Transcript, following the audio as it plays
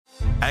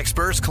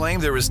Experts claim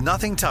there is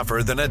nothing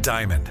tougher than a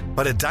diamond.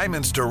 But at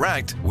Diamonds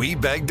Direct, we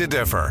beg to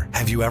differ.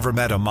 Have you ever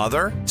met a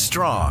mother?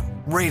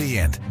 Strong,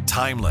 radiant,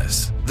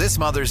 timeless. This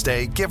Mother's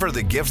Day, give her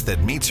the gift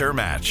that meets her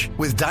match.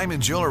 With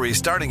diamond jewelry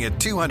starting at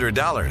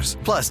 $200.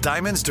 Plus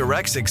Diamonds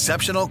Direct's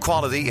exceptional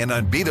quality and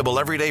unbeatable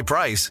everyday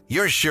price,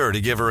 you're sure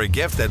to give her a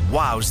gift that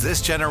wows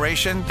this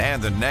generation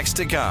and the next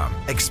to come.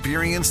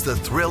 Experience the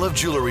thrill of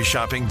jewelry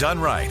shopping done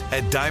right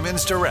at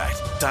Diamonds Direct.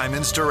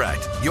 Diamonds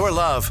Direct. Your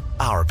love,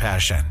 our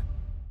passion.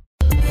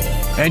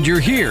 And you're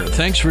here.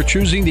 Thanks for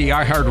choosing the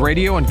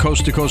iHeartRadio and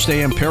Coast to Coast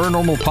AM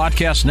Paranormal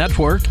Podcast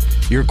Network.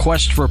 Your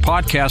quest for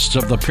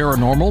podcasts of the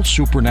paranormal,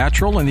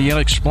 supernatural, and the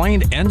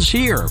unexplained ends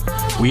here.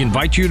 We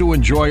invite you to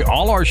enjoy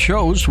all our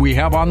shows we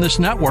have on this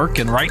network.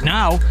 And right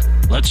now,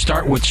 let's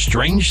start with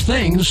Strange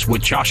Things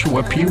with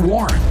Joshua P.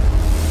 Warren.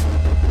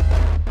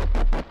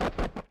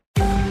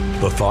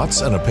 The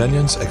thoughts and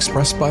opinions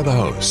expressed by the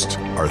host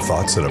are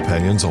thoughts and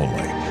opinions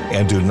only,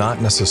 and do not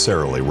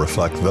necessarily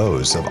reflect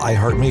those of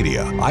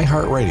iHeartMedia,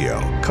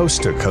 iHeartRadio,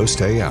 Coast to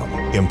Coast AM,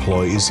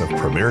 employees of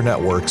Premier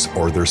Networks,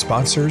 or their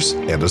sponsors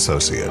and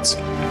associates.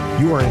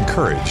 You are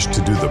encouraged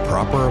to do the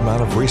proper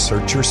amount of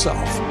research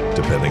yourself,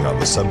 depending on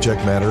the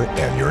subject matter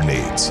and your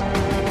needs.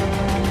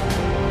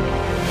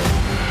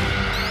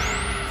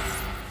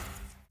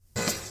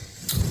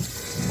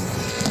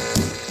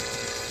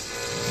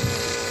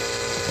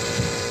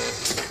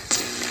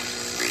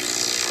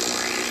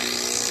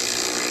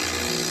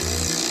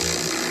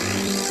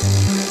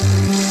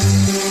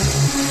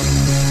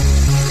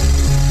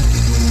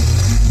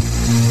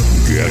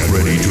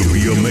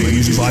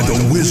 By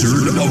the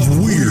Wizard of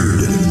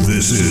Weird.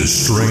 This is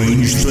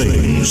Strange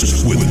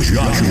Things with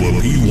Joshua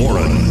P.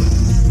 Warren.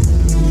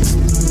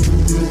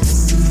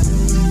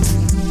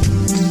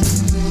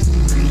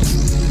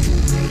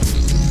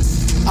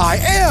 I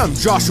am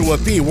Joshua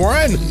P.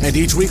 Warren, and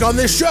each week on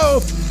this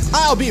show,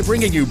 I'll be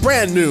bringing you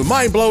brand new,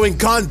 mind-blowing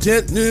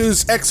content,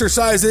 news,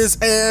 exercises,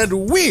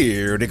 and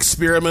weird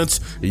experiments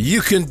you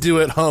can do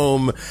at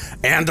home,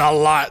 and a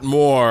lot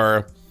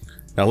more.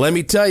 Now, let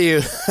me tell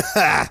you,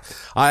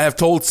 I have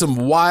told some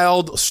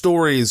wild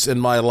stories in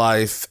my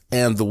life,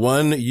 and the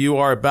one you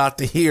are about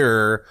to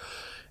hear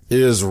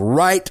is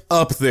right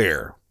up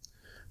there,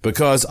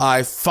 because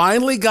I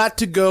finally got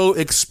to go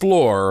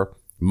explore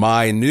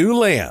my new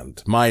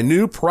land, my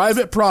new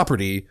private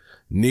property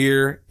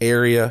near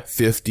Area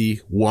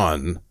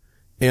 51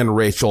 in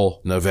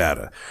Rachel,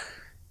 Nevada.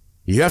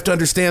 You have to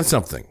understand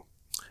something.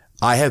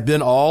 I have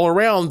been all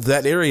around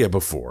that area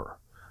before,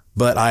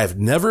 but I have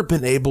never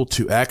been able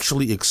to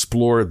actually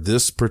explore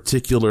this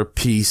particular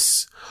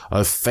piece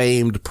of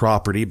famed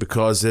property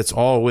because it's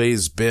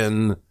always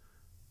been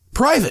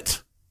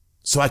private.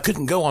 So I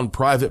couldn't go on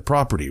private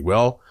property.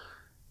 Well,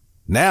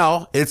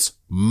 now it's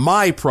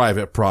my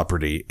private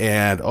property,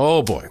 and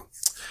oh boy,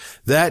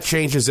 that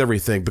changes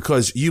everything,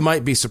 because you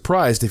might be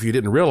surprised if you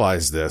didn't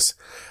realize this.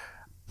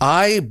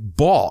 I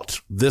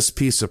bought this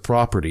piece of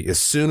property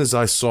as soon as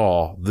I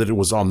saw that it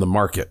was on the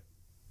market.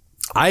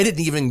 I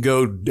didn't even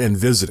go and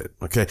visit it.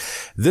 Okay.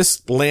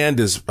 This land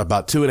is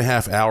about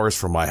 2.5 hours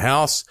from my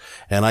house,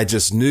 and I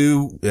just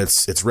knew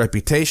its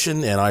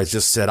reputation, and I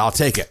just said, I'll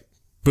take it.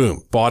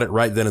 Boom. Bought it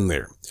right then and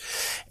there.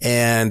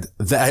 And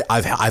that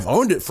I've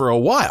owned it for a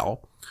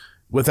while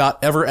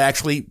without ever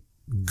actually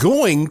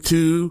going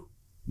to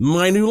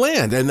my new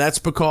land. And that's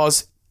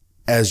because,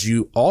 as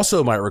you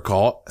also might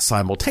recall,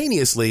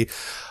 simultaneously,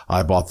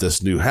 I bought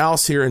this new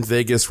house here in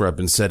Vegas where I've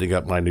been setting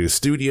up my new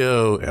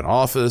studio and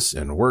office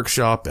and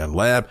workshop and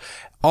lab.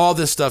 All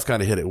this stuff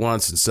kind of hit at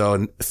once. And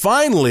so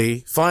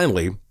finally,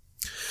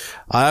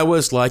 I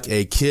was like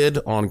a kid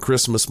on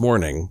Christmas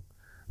morning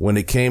when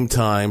it came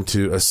time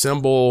to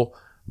assemble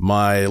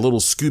my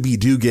little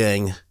Scooby-Doo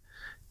gang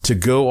to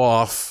go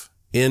off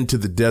into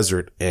the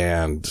desert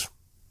and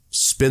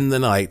spend the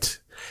night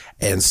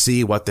and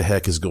see what the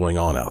heck is going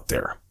on out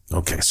there.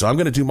 Okay, so I'm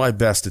going to do my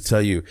best to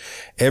tell you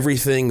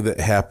everything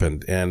that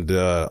happened, and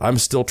I'm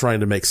still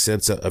trying to make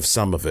sense of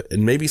some of it.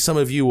 And maybe some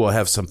of you will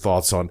have some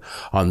thoughts on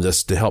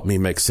this to help me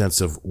make sense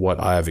of what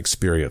I have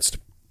experienced.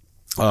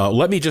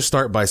 Let me just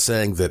start by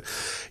saying that,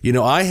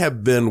 I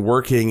have been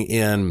working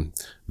in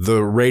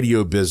the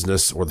radio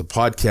business or the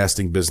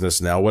podcasting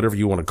business now, whatever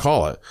you want to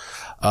call it,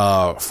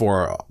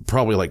 for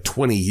probably like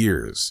 20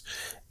 years.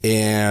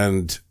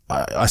 And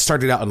I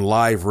started out in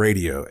live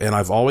radio, and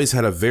I've always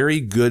had a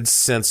very good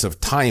sense of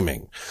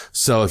timing.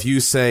 So if you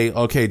say,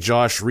 okay,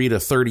 Josh, read a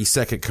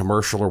 30-second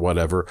commercial or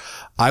whatever,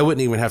 I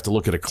wouldn't even have to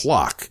look at a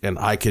clock, and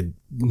I could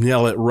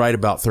nail it right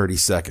about 30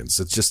 seconds.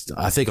 It's just,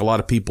 I think a lot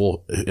of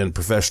people in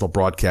professional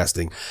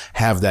broadcasting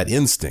have that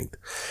instinct.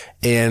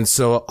 And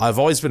so I've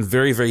always been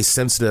very, very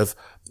sensitive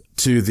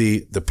to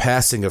the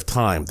passing of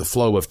time, the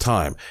flow of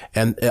time.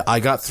 And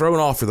I got thrown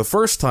off for the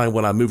first time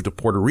when I moved to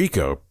Puerto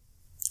Rico,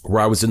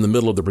 where I was in the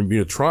middle of the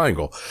Bermuda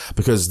Triangle,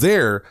 because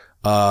there,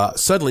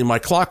 suddenly my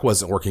clock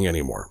wasn't working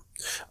anymore.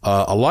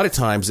 A lot of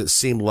times it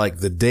seemed like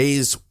the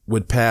days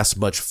would pass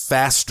much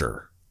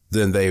faster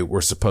than they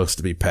were supposed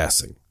to be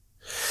passing.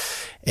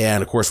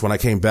 And of course, when I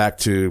came back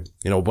to,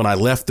 when I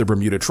left the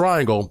Bermuda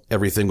Triangle,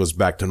 everything was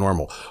back to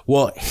normal.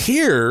 Well,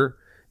 here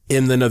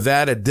in the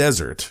Nevada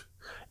desert,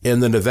 in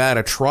the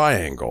Nevada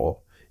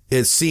Triangle,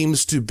 it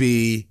seems to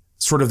be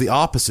sort of the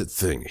opposite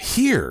thing.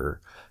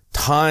 Here,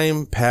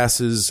 time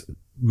passes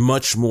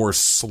much more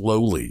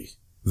slowly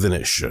than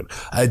it should.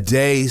 A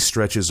day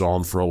stretches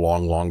on for a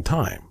long, long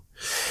time.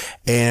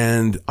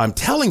 And I'm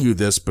telling you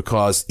this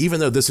because even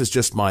though this is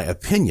just my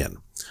opinion,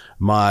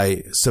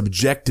 my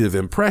subjective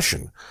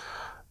impression,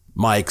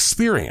 my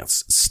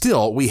experience,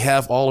 still we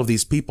have all of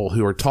these people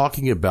who are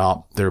talking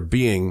about there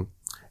being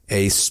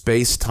a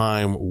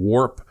space-time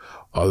warp.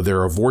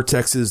 There are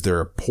vortexes, there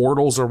are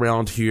portals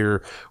around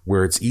here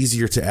where it's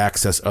easier to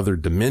access other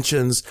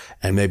dimensions.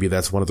 And maybe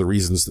that's one of the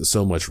reasons that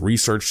so much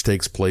research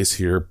takes place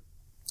here.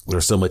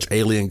 There's so much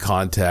alien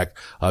contact,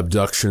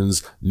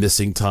 abductions,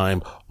 missing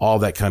time, all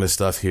that kind of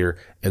stuff here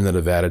in the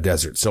Nevada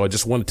desert. So I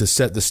just wanted to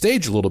set the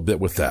stage a little bit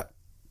with that.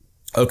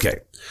 Okay.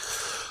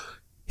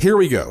 Here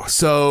we go.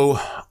 So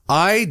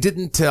I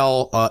didn't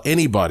tell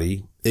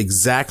anybody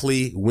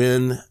exactly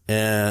when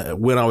I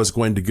was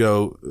going to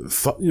go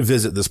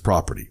visit this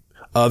property,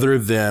 other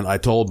than I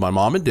told my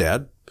mom and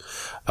dad,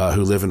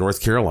 who live in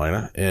North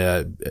Carolina,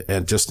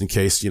 and just in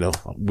case,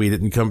 we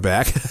didn't come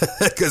back,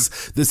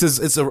 because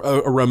it's a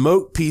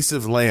remote piece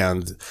of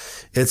land.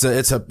 It's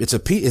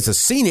a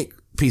scenic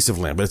piece of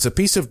land, but it's a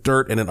piece of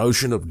dirt and an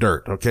ocean of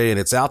dirt. Okay. And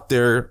it's out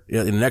there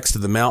next to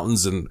the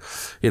mountains. And,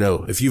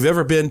 if you've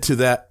ever been to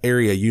that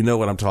area, you know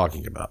what I'm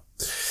talking about.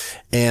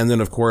 And then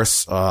of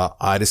course,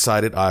 I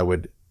decided I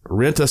would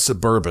rent a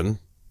Suburban.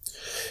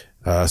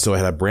 So I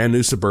had a brand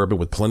new Suburban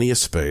with plenty of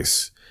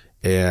space.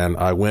 And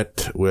I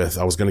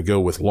was going to go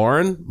with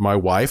Lauren, my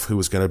wife, who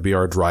was going to be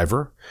our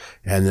driver,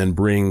 and then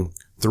bring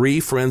 3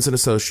 friends and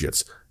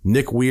associates.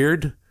 Nick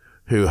Weird,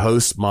 who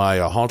hosts my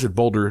Haunted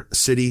Boulder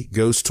City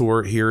Ghost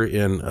Tour here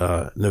in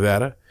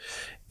Nevada,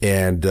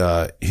 and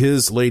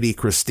his lady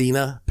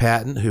Christina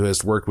Patton, who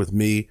has worked with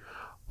me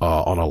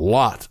on a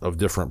lot of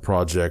different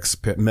projects,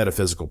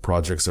 metaphysical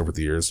projects over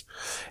the years,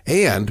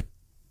 and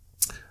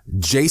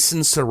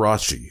Jason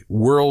Sirachi,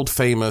 world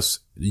famous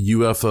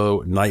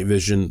UFO night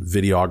vision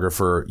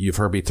videographer. You've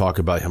heard me talk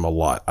about him a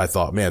lot. I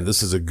thought, man,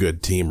 this is a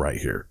good team right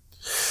here.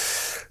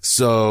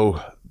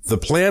 So the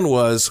plan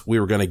was we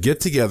were going to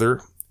get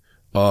together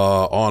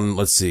we're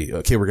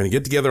going to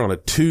get together on a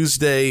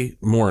Tuesday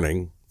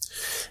morning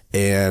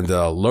and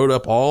load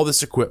up all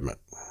this equipment.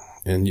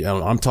 And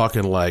I'm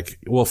talking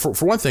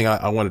for one thing,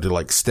 I wanted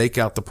to stake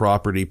out the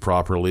property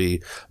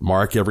properly,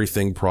 mark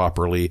everything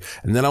properly.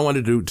 And then I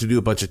wanted to do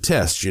a bunch of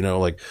tests,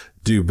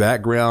 do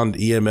background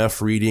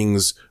EMF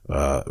readings,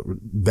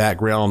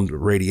 background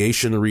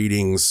radiation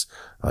readings,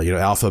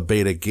 alpha,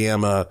 beta,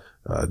 gamma,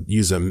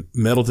 use a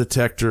metal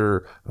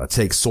detector,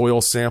 take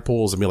soil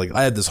samples.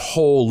 I had this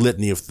whole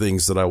litany of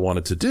things that I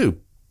wanted to do.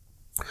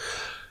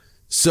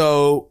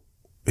 So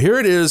here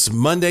it is,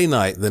 Monday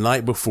night, the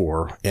night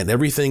before, and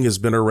everything has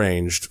been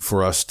arranged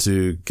for us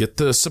to get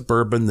the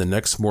Suburban the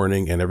next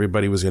morning, and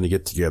everybody was going to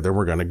get together, and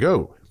we're going to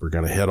go. We're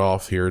going to head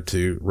off here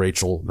to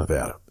Rachel,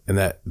 Nevada, in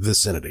that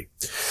vicinity.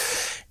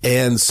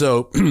 And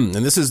so, and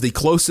this is the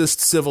closest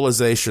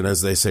civilization,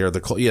 as they say, or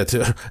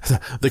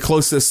the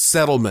closest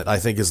settlement, I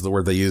think is the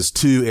word they use,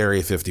 to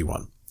Area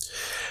 51.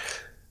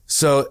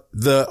 So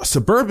the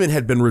Suburban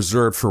had been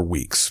reserved for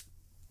weeks.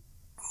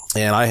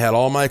 And I had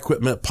all my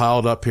equipment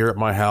piled up here at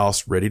my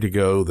house, ready to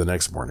go the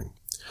next morning.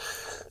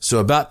 So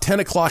about 10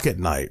 o'clock at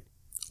night,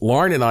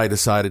 Lauren and I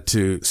decided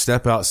to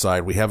step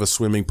outside. We have a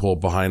swimming pool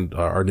behind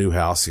our new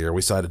house here.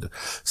 We decided to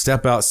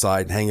step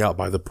outside and hang out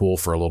by the pool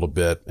for a little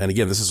bit. And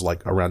again, this is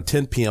around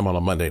 10 p.m. on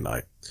a Monday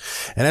night.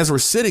 And as we're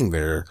sitting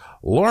there,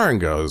 Lauren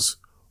goes,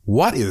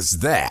 "What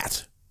is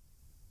that?"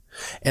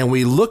 And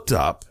we looked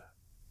up,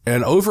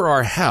 and over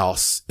our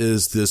house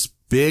is this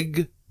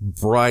big,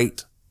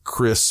 bright,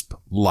 crisp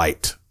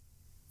light.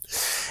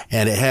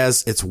 And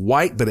it's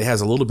white, but it has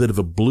a little bit of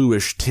a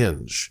bluish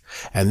tinge.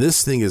 And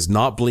this thing is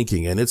not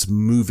blinking, and it's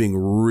moving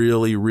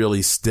really,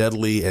 really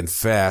steadily and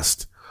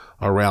fast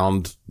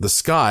around the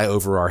sky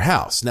over our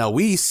house. Now,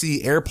 we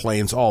see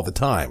airplanes all the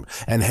time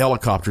and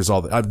helicopters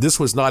all the time. This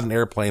was not an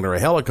airplane or a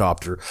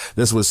helicopter.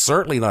 This was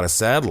certainly not a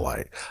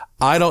satellite.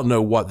 I don't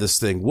know what this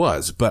thing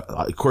was, but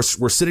of course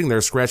we're sitting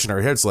there scratching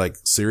our heads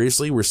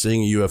seriously, we're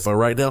seeing a UFO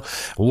right now.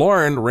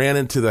 Lauren ran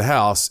into the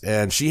house,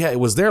 and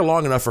was there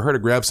long enough for her to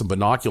grab some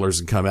binoculars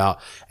and come out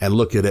and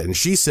look at it. And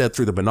she said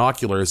through the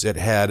binoculars, it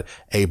had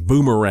a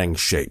boomerang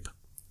shape.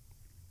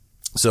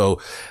 So,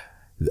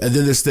 and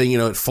then this thing,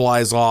 it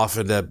flies off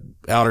into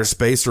outer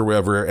space or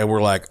wherever, and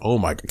we're like, oh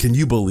my, can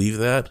you believe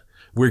that?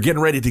 We're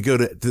getting ready to go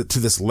to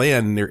this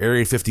land near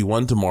Area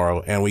 51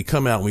 tomorrow, and we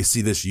come out and we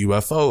see this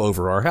UFO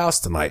over our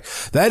house tonight.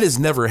 That has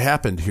never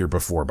happened here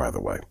before, by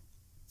the way.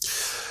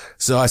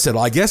 So I said,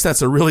 well, I guess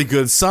that's a really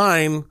good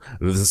sign.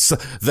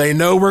 They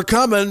know we're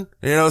coming.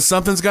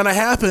 Something's going to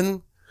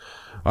happen.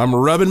 I'm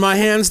rubbing my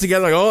hands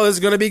together oh, this is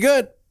going to be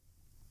good.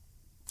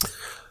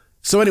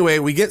 So anyway,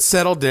 we get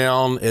settled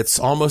down. It's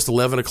almost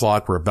 11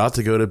 o'clock. We're about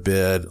to go to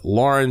bed.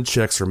 Lauren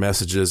checks her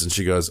messages, and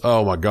she goes,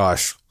 oh my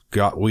gosh,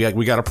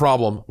 we got a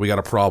problem. We got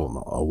a problem.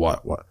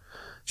 What?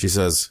 She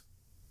says,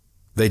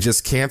 they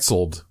just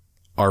canceled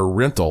our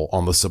rental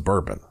on the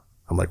Suburban.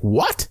 I'm like,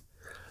 what?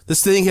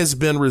 This thing has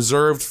been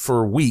reserved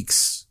for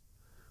weeks.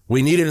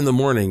 We need it in the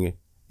morning.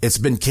 It's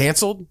been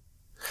canceled.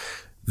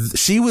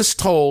 She was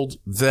told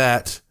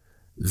that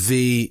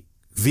the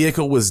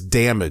vehicle was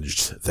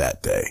damaged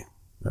that day.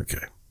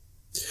 Okay.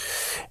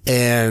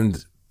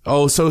 And,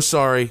 oh, so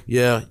sorry.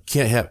 Yeah,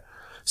 can't have.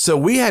 So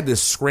we had to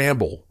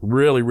scramble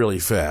really, really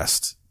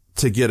fast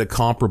to get a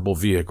comparable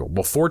vehicle.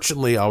 Well,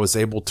 fortunately, I was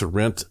able to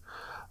rent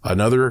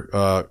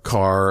another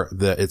car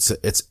that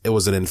it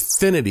was an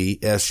Infiniti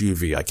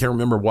SUV. I can't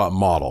remember what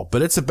model,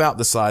 but it's about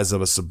the size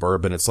of a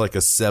Suburban. It's like a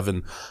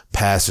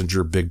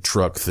 7-passenger big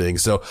truck thing.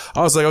 So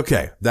I was like,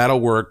 okay, that'll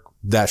work.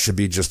 That should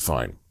be just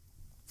fine.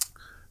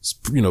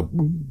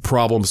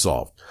 Problem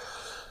solved.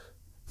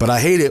 But I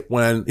hate it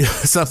when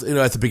something,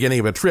 at the beginning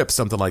of a trip,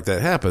 something like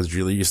that happens.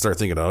 You start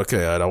thinking,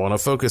 okay, I don't want to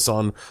focus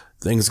on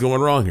things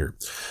going wrong here.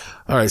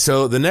 All right.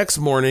 So the next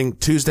morning,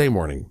 Tuesday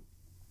morning,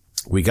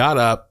 we got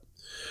up,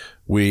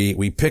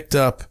 we picked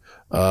up,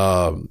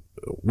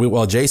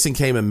 Jason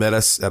came and met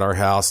us at our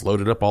house,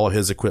 loaded up all of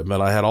his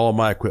equipment. I had all of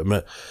my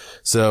equipment.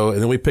 And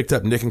then we picked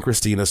up Nick and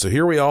Christina. So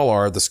here we all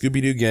are, the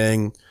Scooby-Doo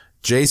gang,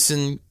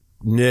 Jason,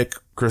 Nick,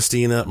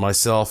 Christina,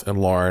 myself,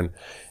 and Lauren.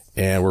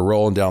 And we're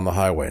rolling down the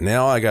highway.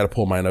 Now I got to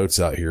pull my notes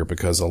out here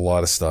because a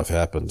lot of stuff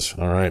happened.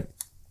 All right.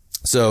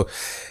 So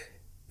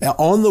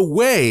on the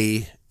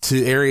way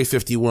to Area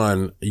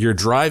 51, you're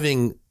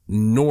driving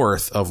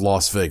north of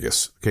Las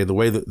Vegas. Okay. The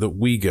way that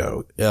we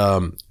go.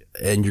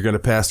 And you're going to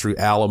pass through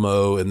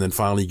Alamo and then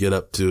finally get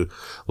up to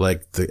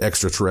like the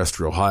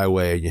extraterrestrial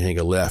highway and you hang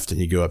a left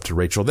and you go up to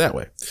Rachel that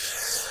way.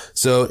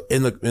 So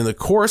in the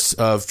course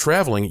of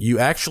traveling, you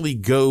actually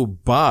go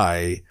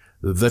by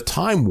the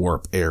time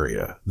warp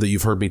area that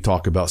you've heard me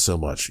talk about so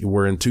much,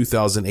 where in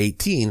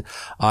 2018,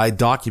 I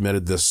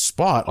documented this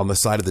spot on the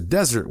side of the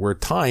desert where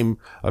time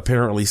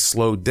apparently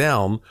slowed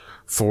down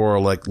for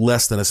like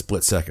less than a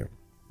split second.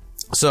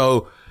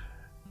 So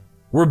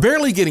we're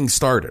barely getting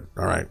started.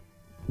 All right.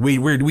 We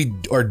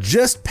are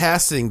just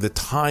passing the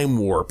time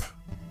warp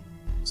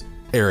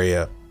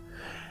area.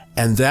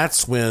 And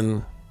that's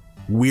when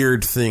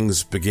weird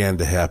things began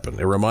to happen.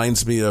 It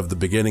reminds me of the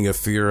beginning of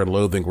Fear and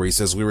Loathing, where he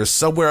says, we were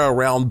somewhere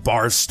around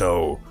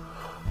Barstow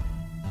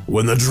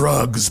when the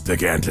drugs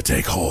began to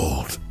take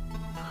hold.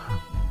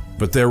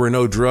 But there were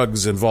no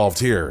drugs involved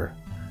here.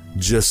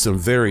 Just some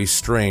very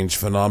strange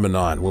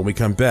phenomenon. When we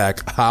come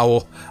back,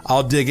 I'll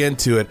dig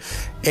into it.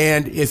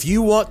 And if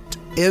you want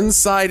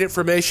inside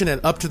information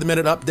and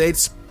up-to-the-minute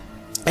updates,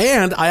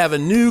 and I have a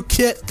new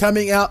kit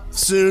coming out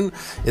soon.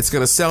 It's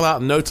going to sell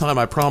out in no time,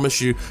 I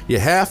promise you. You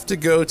have to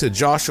go to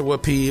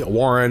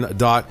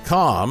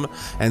joshuapwarren.com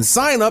and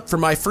sign up for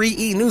my free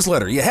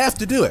e-newsletter. You have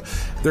to do it.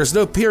 There's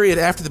no period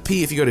after the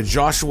P if you go to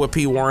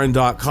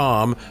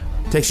joshuapwarren.com.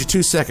 It takes you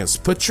 2 seconds.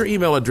 Put your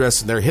email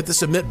address in there, hit the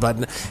submit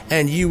button,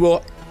 and you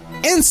will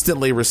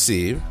instantly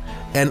receive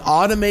an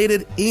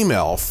automated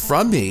email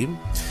from me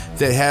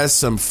that has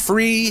some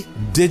free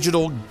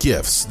digital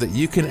gifts that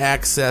you can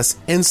access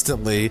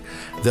instantly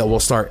that will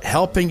start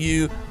helping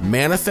you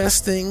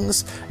manifest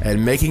things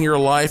and making your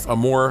life a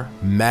more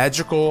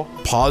magical,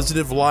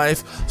 positive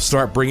life,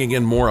 start bringing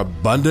in more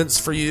abundance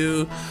for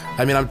you.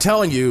 I mean, I'm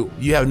telling you,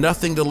 you have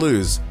nothing to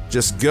lose.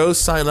 Just go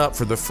sign up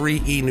for the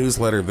free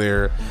e-newsletter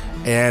there,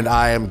 and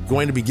I am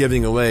going to be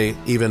giving away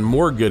even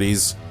more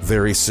goodies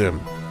very soon.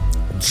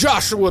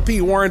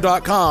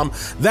 JoshuaPWarren.com.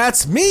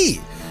 That's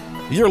me.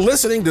 You're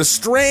listening to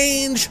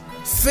Strange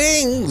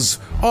Things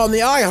on the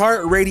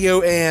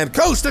iHeartRadio and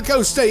Coast to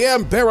Coast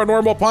AM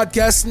Paranormal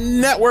Podcast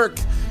Network.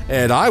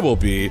 And I will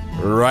be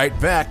right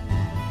back.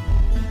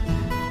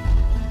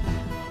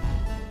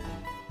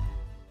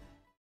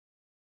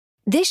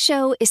 This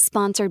show is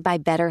sponsored by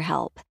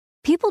BetterHelp.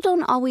 People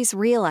don't always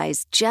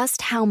realize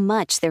just how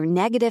much their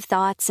negative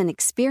thoughts and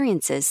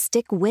experiences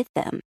stick with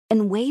them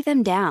and weigh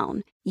them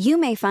down. You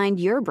may find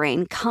your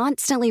brain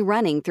constantly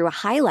running through a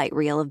highlight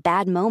reel of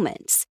bad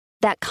moments.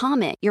 That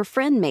comment your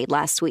friend made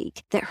last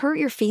week that hurt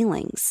your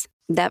feelings.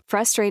 That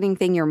frustrating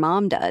thing your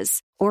mom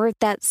does. Or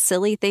that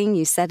silly thing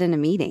you said in a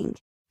meeting.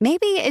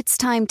 Maybe it's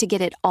time to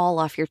get it all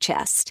off your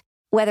chest.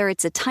 Whether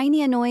it's a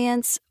tiny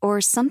annoyance or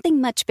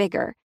something much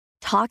bigger,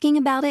 talking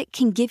about it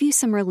can give you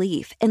some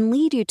relief and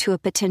lead you to a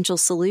potential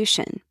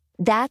solution.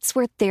 That's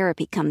where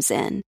therapy comes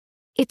in.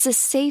 It's a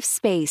safe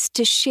space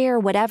to share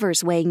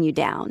whatever's weighing you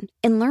down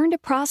and learn to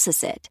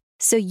process it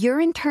so your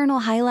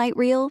internal highlight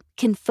reel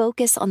can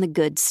focus on the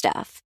good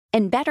stuff.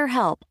 And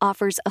BetterHelp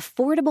offers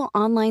affordable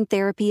online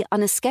therapy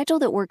on a schedule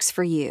that works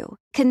for you.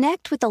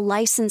 Connect with a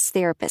licensed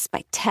therapist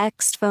by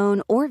text,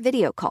 phone, or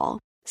video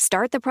call.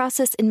 Start the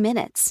process in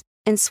minutes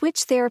and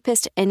switch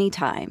therapist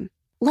anytime.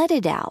 Let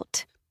it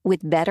out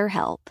with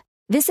BetterHelp.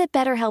 Visit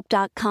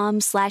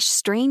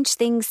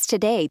BetterHelp.com/strangethings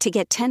today to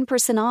get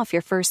 10% off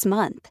your first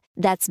month.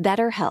 That's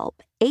BetterHelp,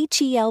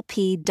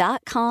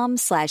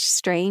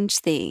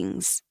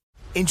 HELP.com/strangethings.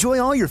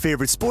 Enjoy all your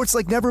favorite sports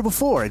like never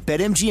before at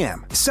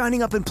BetMGM.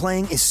 Signing up and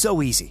playing is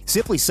so easy.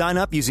 Simply sign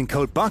up using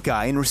code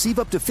Buckeye and receive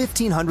up to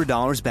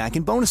 $1,500 back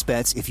in bonus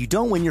bets if you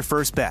don't win your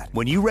first bet.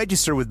 When you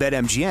register with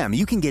BetMGM,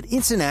 you can get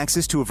instant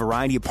access to a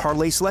variety of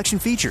parlay selection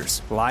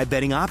features, live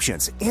betting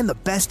options, and the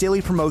best daily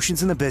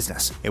promotions in the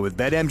business. And with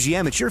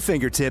BetMGM at your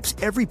fingertips,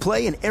 every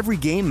play and every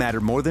game matter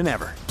more than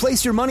ever.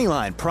 Place your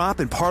moneyline, prop,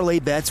 and parlay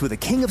bets with the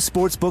king of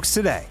sportsbooks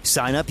today.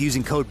 Sign up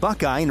using code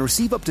Buckeye and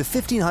receive up to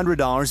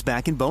 $1,500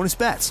 back in bonus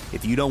bets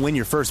if you don't win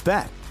your first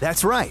bet.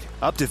 That's right,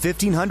 up to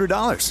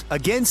 $1,500.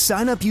 Again,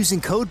 sign up using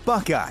code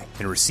Buckeye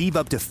and receive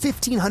up to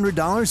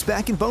 $1,500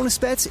 back in bonus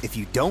bets if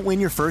you don't win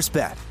your first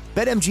bet.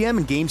 BetMGM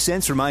and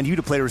GameSense remind you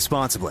to play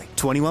responsibly.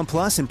 21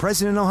 plus and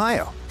present in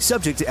Ohio.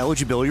 Subject to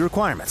eligibility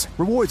requirements.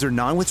 Rewards are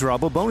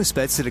non-withdrawable bonus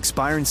bets that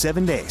expire in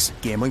 7 days.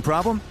 Gambling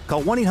problem?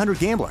 Call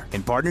 1-800-GAMBLER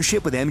in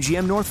partnership with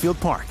MGM Northfield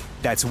Park.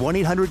 That's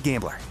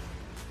 1-800-GAMBLER.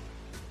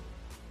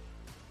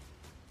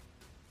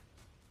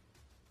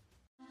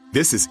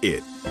 This is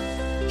it.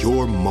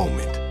 Your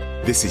moment.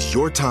 This is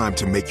your time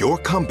to make your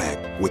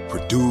comeback with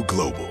Purdue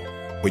Global.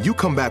 When you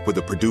come back with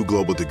a Purdue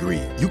Global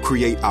degree, you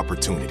create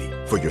opportunity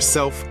for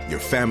yourself, your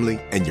family,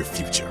 and your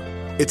future.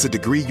 It's a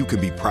degree you can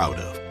be proud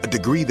of, a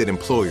degree that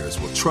employers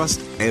will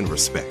trust and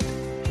respect.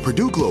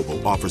 Purdue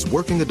Global offers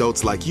working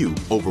adults like you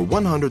over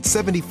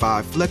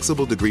 175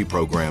 flexible degree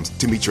programs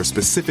to meet your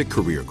specific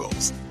career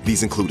goals.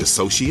 These include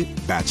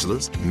associate,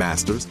 bachelor's,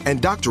 master's,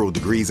 and doctoral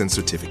degrees and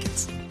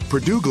certificates.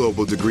 Purdue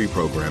Global degree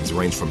programs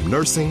range from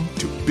nursing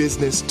to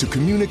business to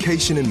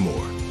communication and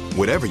more.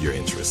 Whatever your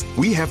interest,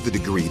 we have the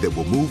degree that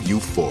will move you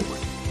forward.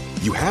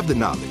 You have the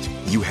knowledge,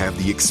 you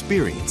have the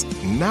experience.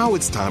 Now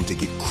it's time to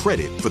get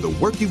credit for the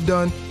work you've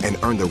done and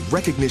earn the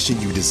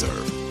recognition you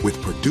deserve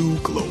with Purdue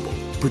Global,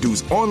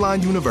 Purdue's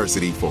online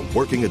university for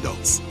working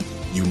adults.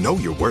 You know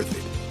you're worth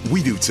it.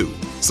 We do too.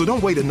 So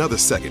don't wait another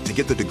second to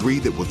get the degree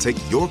that will take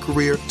your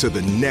career to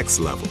the next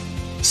level.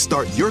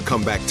 Start your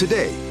comeback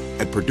today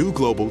at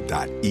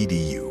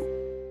purdueglobal.edu.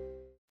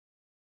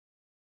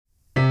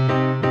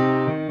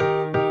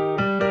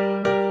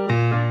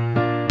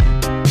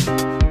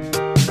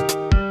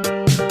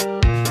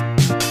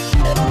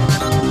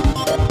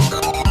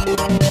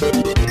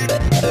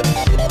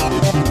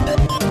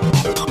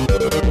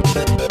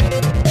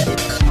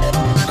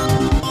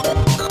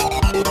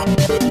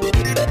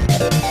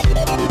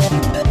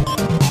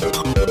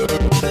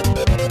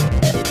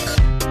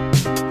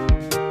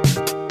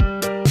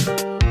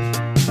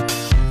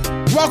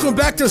 Welcome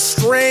back to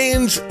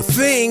Strange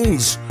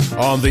Things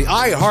on the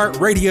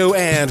iHeartRadio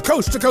and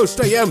Coast to Coast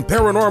AM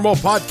Paranormal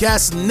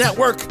Podcast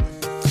Network.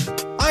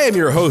 I am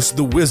your host,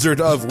 the Wizard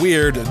of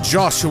Weird,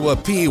 Joshua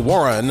P.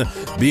 Warren,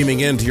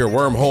 beaming into your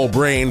wormhole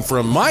brain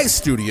from my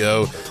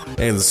studio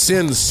in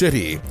Sin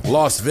City,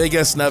 Las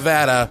Vegas,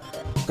 Nevada,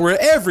 where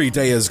every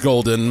day is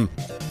golden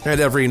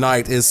and every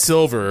night is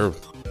silver.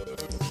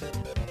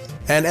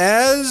 And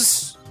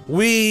as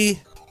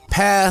we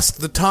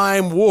passed the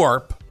time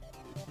warp,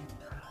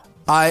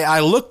 I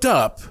looked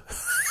up.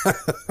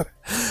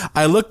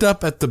 I looked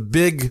up at the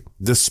big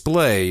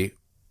display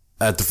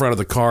at the front of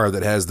the car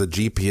that has the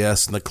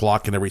GPS and the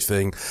clock and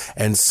everything,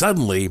 and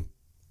suddenly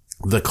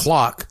the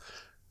clock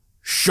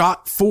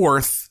shot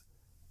forth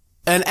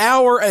an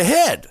hour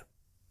ahead.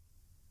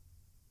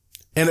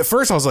 And at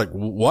first I was like,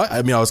 what?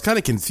 I mean, I was kind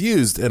of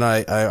confused, and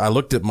I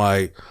looked at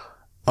my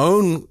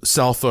own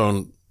cell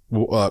phone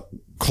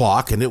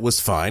clock, and it was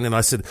fine. And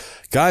I said,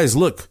 guys,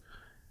 look,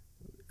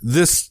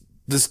 this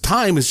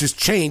time has just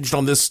changed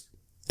on this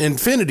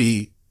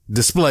infinity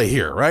display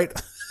here, right?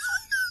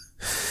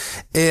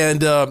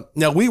 And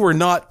now we were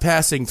not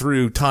passing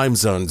through time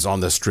zones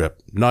on this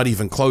trip, not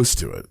even close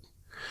to it.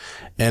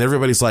 And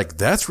everybody's like,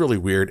 that's really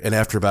weird. And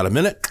after about a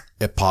minute,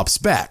 it pops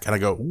back. And I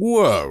go,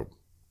 whoa,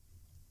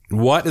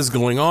 what is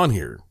going on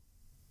here?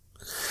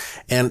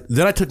 And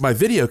then I took my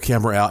video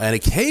camera out, and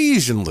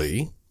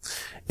occasionally,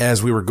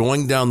 as we were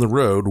going down the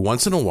road,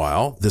 once in a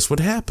while, this would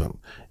happen.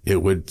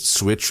 It would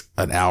switch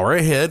an hour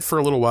ahead for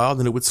a little while,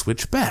 then it would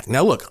switch back.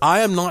 Now, look,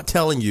 I am not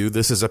telling you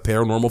this is a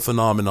paranormal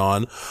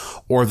phenomenon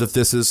or that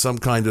this is some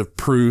kind of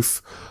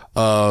proof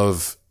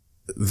of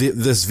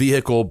this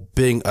vehicle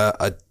being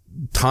a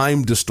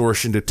time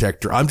distortion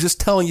detector. I'm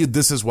just telling you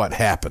this is what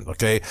happened,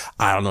 okay?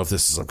 I don't know if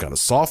this is some kind of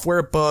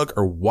software bug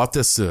or what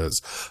this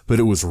is, but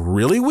it was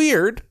really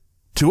weird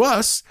to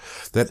us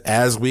that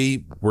as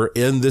we were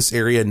in this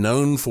area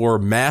known for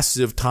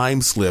massive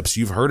time slips,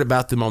 you've heard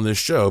about them on this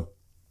show,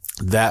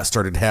 that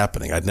started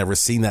happening. I'd never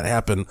seen that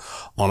happen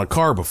on a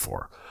car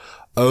before.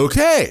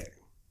 Okay,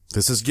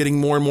 this is getting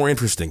more and more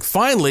interesting.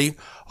 Finally,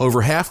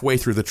 over halfway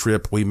through the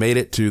trip, we made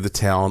it to the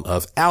town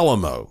of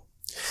Alamo.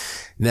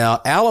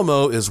 Now,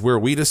 Alamo is where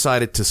we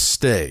decided to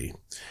stay.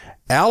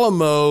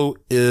 Alamo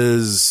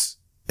it's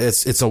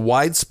a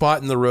wide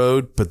spot in the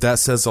road, but that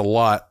says a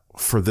lot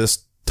for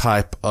this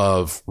type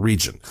of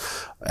region.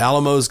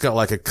 Alamo's got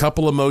like a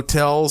couple of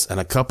motels and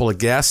a couple of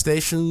gas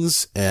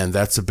stations, and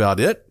that's about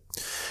it.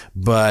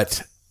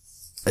 But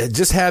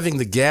just having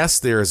the gas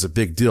there is a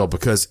big deal,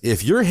 because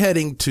if you're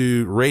heading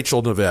to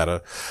Rachel,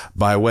 Nevada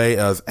by way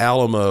of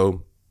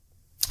Alamo,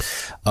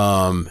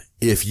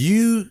 if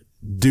you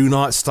do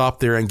not stop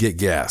there and get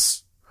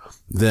gas,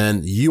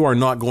 then you are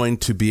not going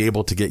to be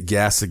able to get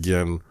gas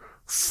again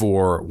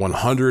for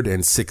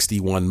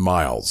 161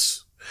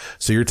 miles.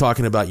 So you're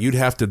talking about you'd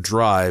have to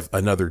drive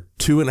another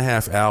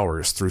 2.5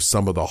 hours through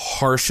some of the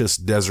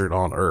harshest desert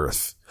on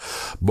earth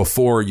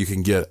before you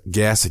can get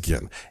gas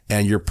again.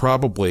 And you're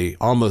probably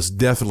almost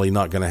definitely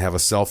not going to have a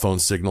cell phone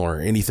signal or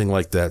anything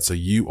like that. So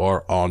you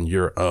are on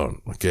your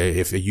own. Okay.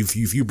 If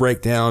you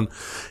break down,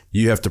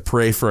 you have to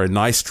pray for a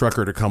nice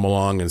trucker to come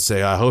along and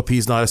say, I hope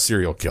he's not a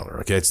serial killer.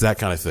 Okay. It's that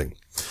kind of thing.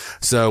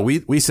 So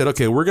we said,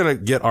 okay, we're going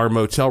to get our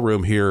motel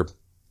room here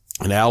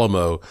in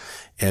Alamo.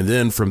 And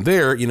then from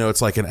there,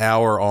 it's like an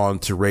hour on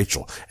to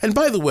Rachel. And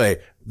by the way,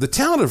 the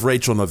town of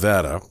Rachel,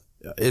 Nevada,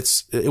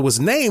 it was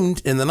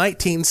named in the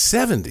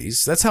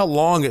 1970s. That's how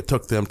long it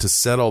took them to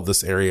settle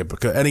this area.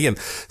 And again,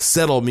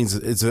 settle means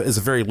it's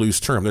a very loose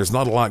term. There's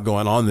not a lot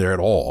going on there at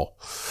all.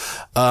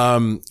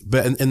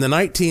 But in the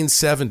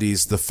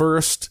 1970s, the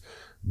first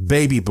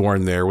baby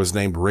born there was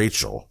named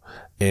Rachel.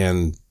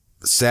 And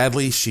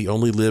sadly, she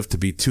only lived to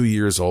be 2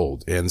 years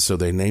old. And so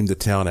they named the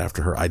town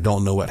after her. I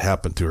don't know what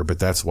happened to her, but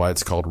that's why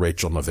it's called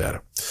Rachel,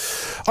 Nevada.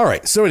 All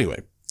right. So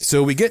anyway.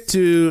 So we get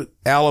to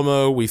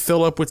Alamo, we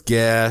fill up with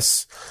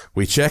gas,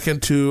 we check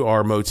into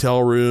our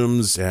motel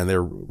rooms, and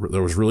there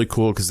was really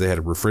cool because they had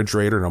a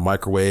refrigerator and a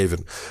microwave,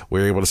 and we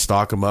were able to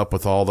stock them up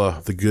with all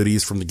the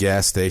goodies from the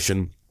gas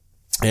station.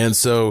 And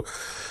so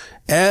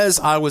as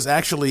I was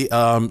actually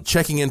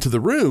checking into the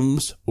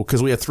rooms,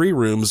 because we had 3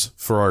 rooms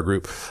for our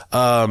group,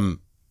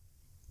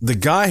 the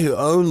guy who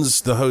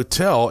owns the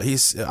hotel,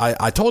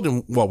 I told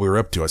him what we were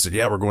up to. I said,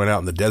 yeah, we're going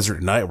out in the desert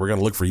at night. We're going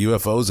to look for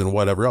UFOs and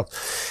whatever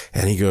else.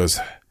 And he goes,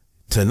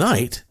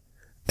 tonight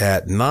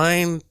at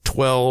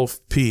 9:12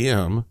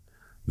 p.m.,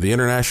 the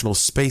International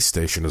Space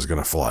Station is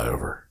going to fly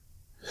over.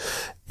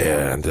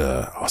 And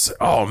I said,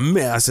 oh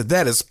man, I said,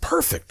 that is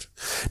perfect.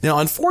 Now,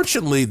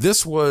 unfortunately,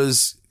 this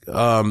was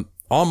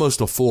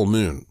almost a full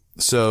moon.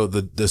 So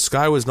the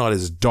sky was not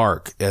as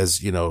dark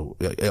as,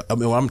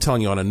 I'm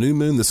telling you, on a new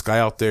moon, the sky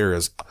out there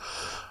is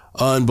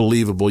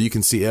unbelievable. You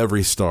can see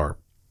every star,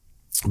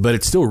 but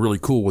it's still really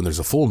cool when there's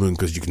a full moon,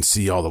 because you can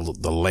see all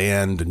the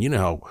land, and you know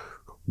how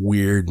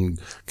weird and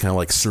kind of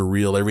like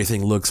surreal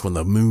everything looks when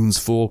the moon's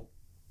full.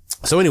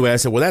 So anyway, I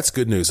said, well, that's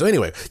good news. So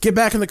anyway, get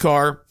back in the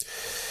car.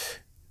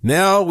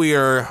 Now we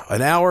are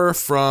an hour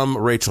from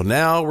Rachel.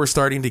 Now we're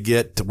starting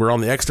to we're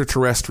on the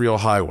extraterrestrial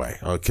highway.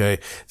 Okay.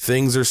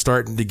 Things are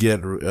starting to get,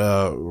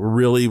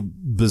 really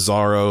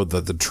bizarro.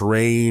 The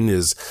terrain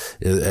it's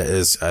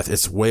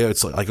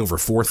like over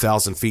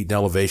 4,000 feet in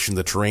elevation.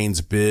 The terrain's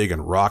big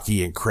and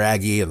rocky and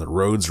craggy, and the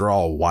roads are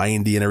all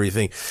windy and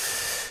everything.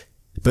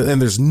 But then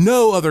there's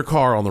no other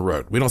car on the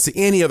road. We don't see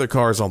any other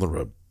cars on the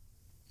road.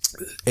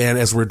 And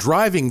as we're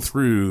driving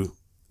through,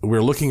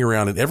 we're looking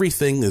around, and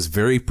everything is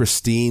very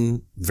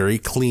pristine, very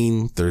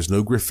clean. There's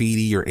no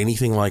graffiti or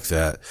anything like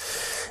that.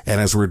 And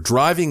as we're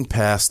driving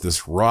past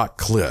this rock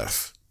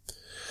cliff,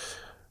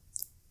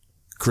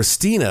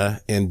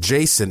 Christina and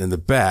Jason in the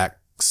back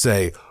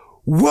say,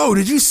 whoa,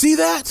 did you see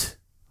that?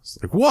 It's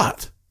like,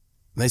 what?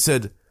 And they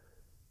said,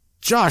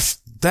 Josh,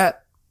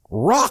 that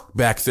rock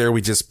back there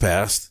we just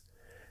passed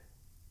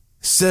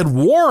said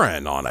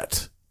Warren on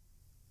it.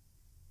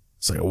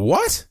 It's like,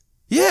 what?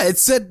 Yeah, it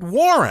said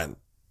Warren.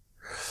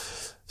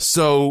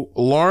 So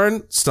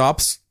Lauren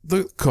stops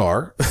the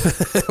car.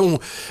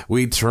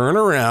 We turn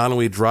around and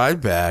we drive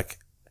back.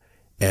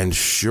 And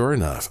sure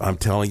enough, I'm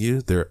telling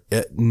you, there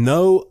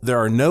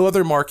are no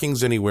other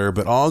markings anywhere,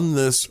 but on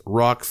this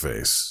rock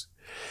face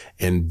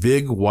in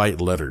big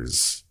white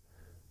letters,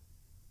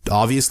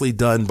 obviously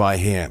done by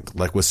hand,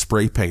 like with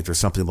spray paint or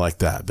something like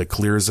that, but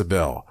clear as a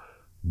bell,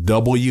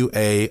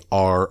 WARREN.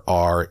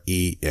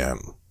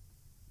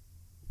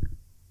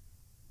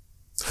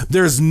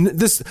 There's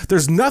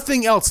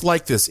nothing else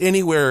like this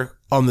anywhere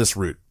on this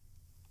route.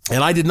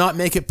 And I did not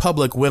make it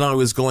public when I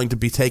was going to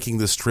be taking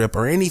this trip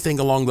or anything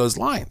along those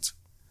lines.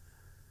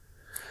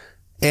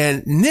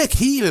 And Nick,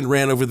 he even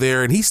ran over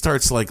there and he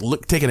starts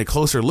taking a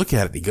closer look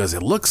at it. He goes,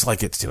 it looks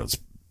like it's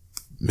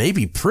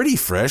maybe pretty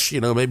fresh,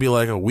 maybe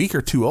like a week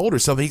or 2 old or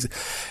something.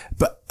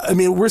 But I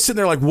mean, we're sitting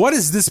there like, what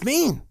does this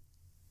mean?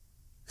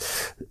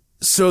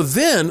 So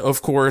then,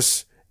 of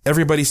course,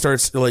 everybody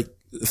starts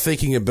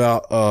thinking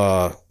about,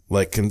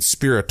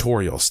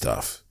 conspiratorial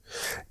stuff.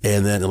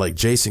 And then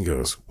Jason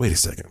goes, wait a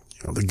second.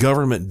 The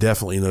government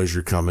definitely knows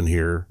you're coming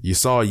here. You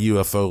saw a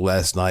UFO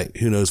last night.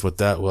 Who knows what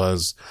that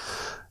was?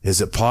 Is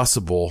it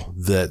possible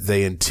that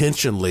they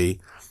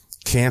intentionally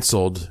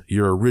canceled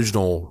your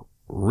original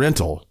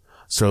rental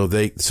so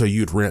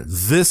you'd rent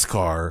this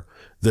car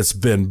that's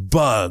been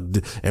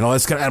bugged and all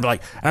this kind of,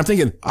 I'm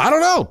thinking, I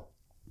don't know.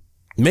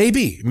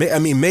 Maybe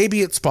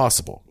it's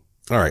possible.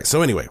 All right.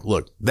 So anyway,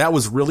 look, that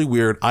was really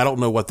weird. I don't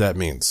know what that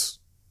means.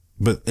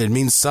 But it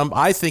means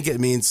I think it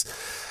means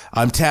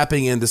I'm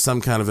tapping into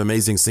some kind of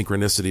amazing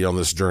synchronicity on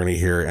this journey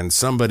here. And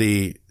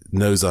somebody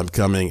knows I'm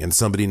coming and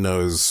somebody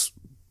knows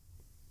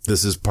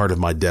this is part of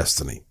my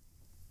destiny.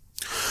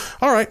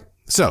 All right.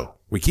 So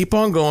we keep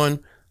on going.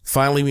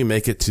 Finally, we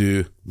make it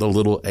to the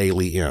Little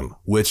Alien,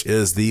 which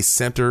is the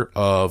center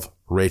of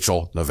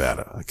Rachel,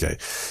 Nevada. Okay.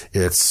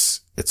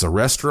 It's a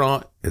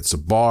restaurant. It's a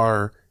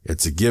bar.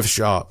 It's a gift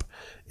shop.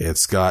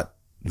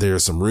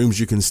 There's some rooms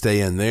you can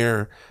stay in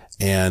there.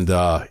 And,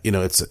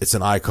 it's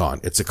an icon.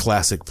 It's a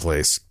classic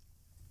place.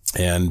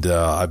 And,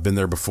 I've been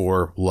there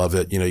before. Love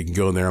it. You can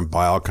go in there and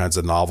buy all kinds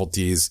of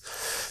novelties.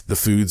 The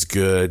food's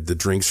good. The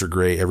drinks are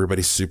great.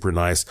 Everybody's super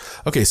nice.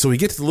 Okay. So we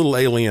get to the Little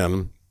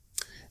Alien.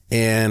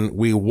 And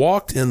we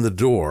walked in the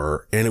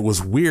door, and it was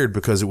weird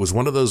because it was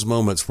one of those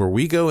moments where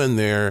we go in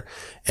there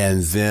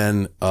and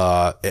then,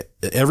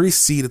 every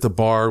seat at the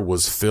bar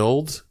was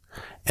filled,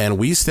 and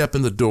we step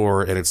in the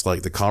door and it's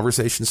like the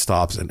conversation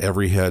stops and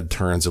every head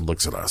turns and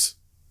looks at us.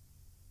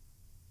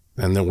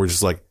 And then we're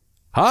just like,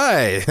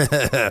 hi.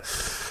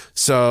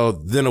 So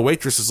then a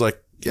waitress is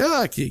like,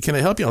 yeah, can I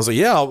help you? I was like,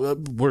 yeah,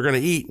 we're going to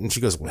eat. And she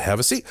goes, well, have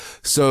a seat.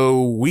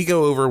 So we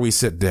go over, we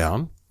sit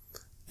down.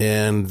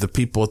 And the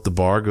people at the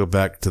bar go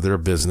back to their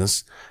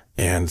business.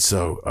 And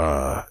so,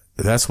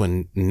 that's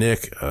when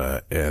Nick,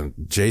 and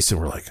Jason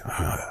were like,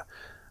 I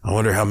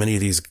wonder how many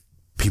of these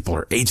people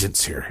are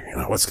agents here.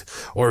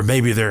 Or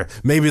maybe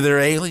they're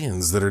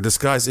aliens that are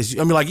disguised.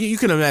 I mean, like you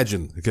can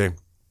imagine. Okay.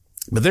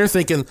 But they're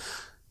thinking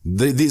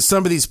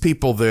some of these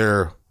people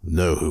there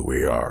know who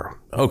we are.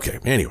 Okay.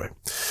 Anyway.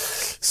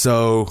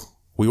 So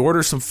we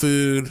order some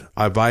food.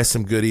 I buy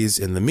some goodies.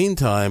 In the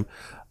meantime,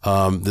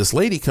 this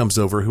lady comes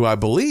over who I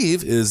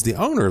believe is the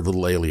owner of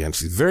Little Alien.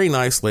 She's a very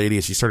nice lady,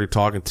 and she started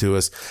talking to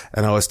us.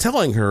 And I was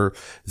telling her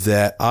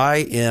that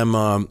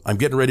I'm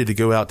getting ready to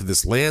go out to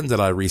this land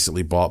that I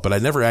recently bought, but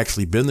I'd never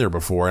actually been there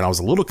before. And I was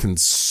a little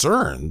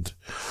concerned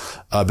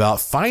about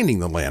finding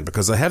the land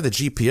because I have the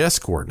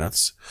GPS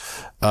coordinates.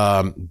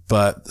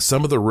 But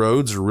some of the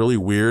roads are really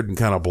weird and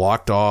kind of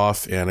blocked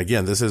off. And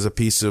again, this is a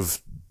piece of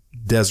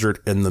desert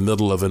in the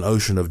middle of an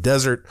ocean of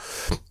desert.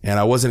 And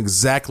I wasn't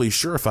exactly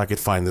sure if I could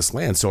find this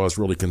land. So I was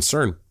really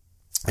concerned.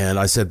 And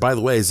I said, by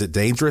the way, is it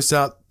dangerous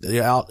out in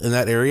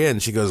that area?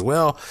 And she goes,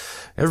 well,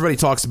 everybody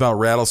talks about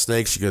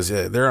rattlesnakes. She goes,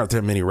 yeah, there aren't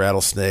that many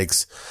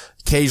rattlesnakes.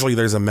 Occasionally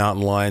there's a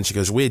mountain lion. She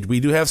goes, we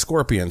do have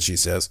scorpions, she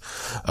says.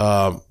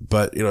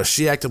 But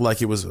she acted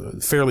like it was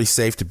fairly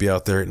safe to be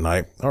out there at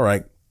night. All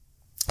right.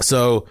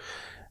 So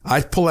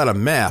I pull out a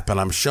map and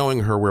I'm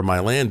showing her where my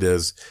land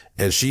is.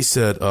 And she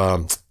said,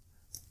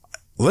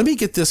 let me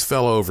get this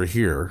fellow over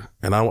here,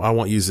 and I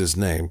won't use his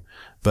name,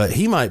 but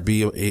he might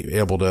be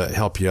able to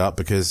help you out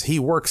because he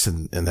works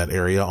in that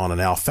area on an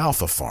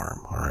alfalfa farm.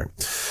 All right.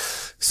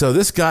 So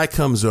this guy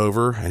comes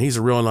over, and he's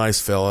a real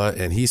nice fella,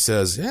 and he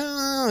says,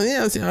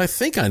 yeah, I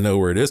think I know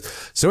where it is.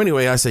 So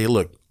anyway, I say,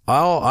 look,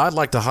 I'd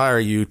like to hire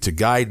you to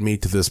guide me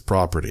to this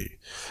property.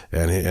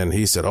 And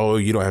he said, oh,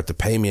 you don't have to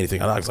pay me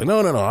anything. And I was like, no,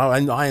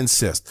 I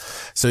insist.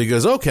 So he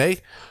goes,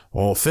 okay.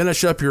 Well,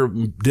 finish up your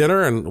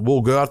dinner and we'll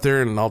go out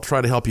there and I'll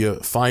try to help you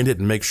find it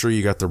and make sure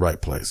you got the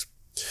right place.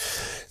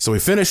 So we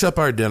finish up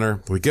our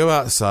dinner. We go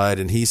outside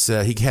and he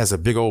said, he has a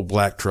big old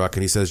black truck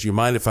and he says, you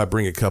mind if I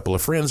bring a couple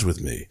of friends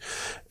with me?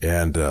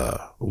 And,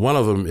 one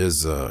of them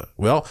is,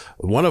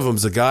 one of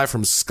them's a guy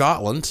from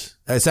Scotland.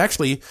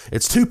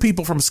 It's two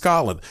people from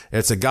Scotland.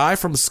 It's a guy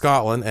from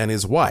Scotland and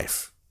his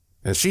wife.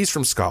 And she's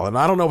from Scotland.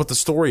 I don't know what the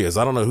story is.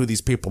 I don't know who these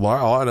people are.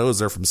 All I know is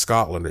they're from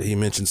Scotland. He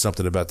mentioned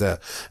something about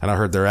that and I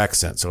heard their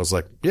accent. So I was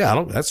like,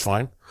 yeah, that's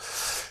fine.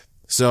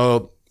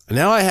 So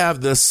now I have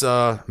this,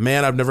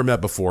 man I've never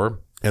met before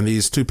and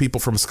these two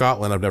people from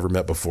Scotland I've never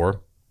met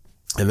before.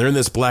 And they're in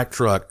this black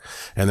truck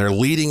and they're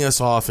leading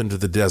us off into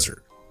the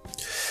desert.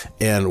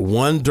 And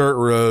one dirt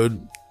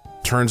road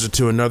turns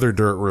into another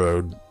dirt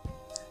road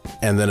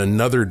and then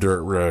another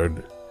dirt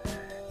road.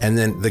 And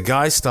then the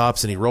guy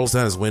stops and he rolls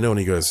down his window and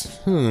he goes,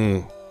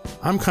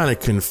 I'm kind of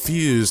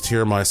confused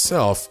here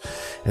myself.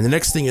 And the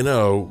next thing you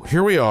know,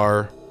 here we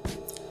are.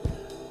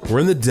 We're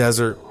in the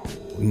desert.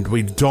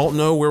 We don't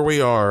know where we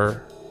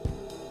are.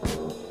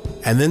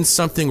 And then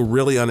something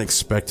really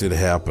unexpected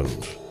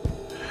happened.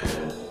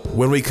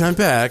 When we come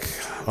back,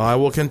 I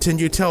will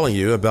continue telling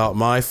you about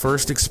my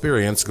first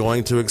experience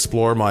going to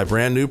explore my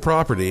brand new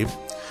property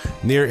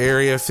near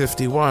Area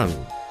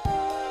 51.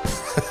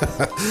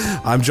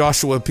 I'm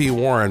Joshua P.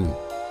 Warren.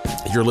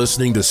 You're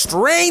listening to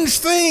Strange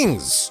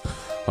Things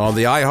on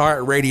the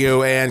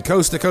iHeartRadio and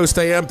Coast to Coast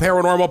AM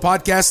Paranormal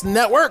Podcast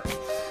Network.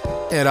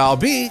 And I'll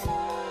be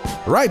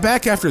right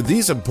back after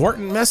these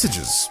important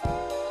messages.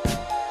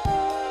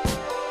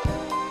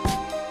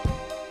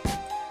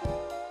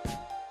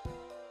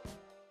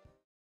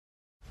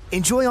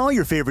 Enjoy all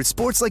your favorite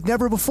sports like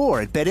never before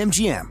at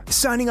BetMGM.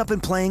 Signing up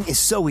and playing is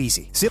so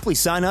easy. Simply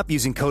sign up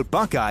using code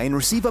Buckeye and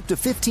receive up to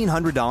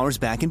 $1,500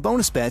 back in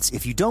bonus bets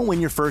if you don't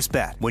win your first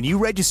bet. When you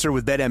register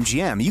with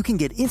BetMGM, you can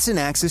get instant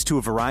access to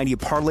a variety of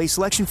parlay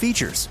selection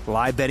features,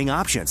 live betting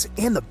options,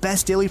 and the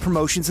best daily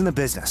promotions in the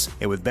business.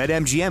 And with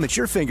BetMGM at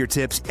your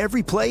fingertips,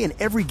 every play and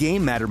every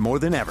game matter more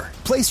than ever.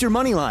 Place your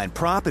moneyline,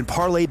 prop, and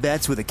parlay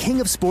bets with the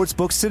king of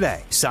sportsbooks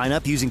today. Sign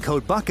up using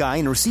code Buckeye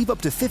and receive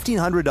up to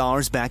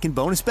 $1,500 back in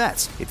bonus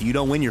bets if you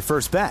don't win your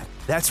first bet.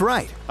 That's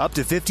right, up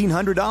to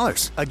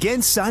 $1,500.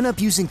 Again, sign up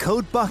using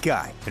code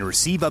Buckeye and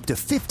receive up to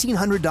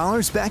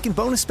 $1,500 back in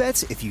bonus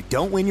bets if you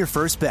don't win your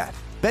first bet.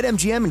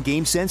 BetMGM and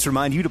GameSense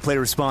remind you to play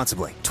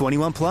responsibly.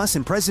 21 plus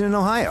and present in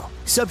Ohio.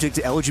 Subject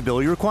to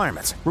eligibility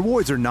requirements.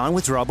 Rewards are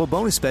non-withdrawable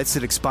bonus bets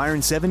that expire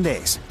in 7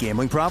 days.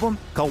 Gambling problem?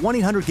 Call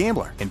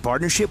 1-800-GAMBLER in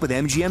partnership with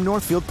MGM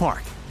Northfield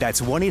Park.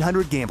 That's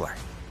 1-800-GAMBLER.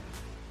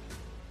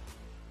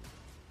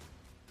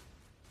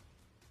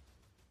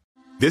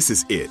 This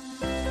is it.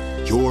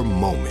 Your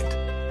moment.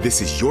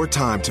 This is your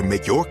time to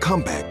make your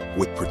comeback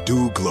with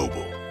Purdue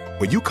Global.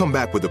 When you come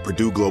back with a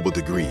Purdue Global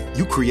degree,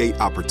 you create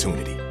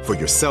opportunity for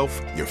yourself,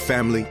 your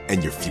family,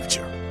 and your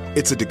future.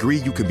 It's a degree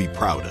you can be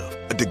proud of,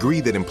 a degree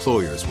that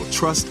employers will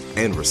trust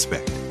and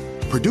respect.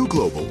 Purdue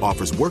Global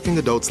offers working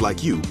adults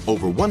like you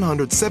over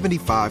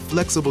 175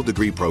 flexible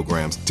degree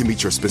programs to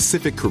meet your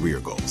specific career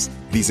goals.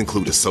 These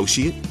include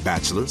associate,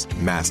 bachelor's,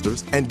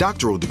 master's, and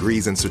doctoral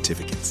degrees and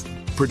certificates.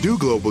 Purdue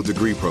Global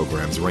degree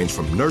programs range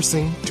from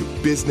nursing to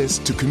business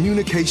to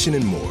communication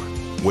and more.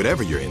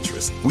 Whatever your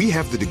interest, we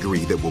have the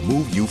degree that will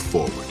move you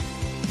forward.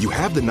 You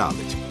have the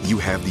knowledge, you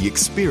have the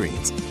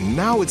experience.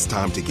 Now it's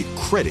time to get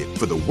credit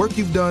for the work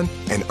you've done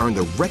and earn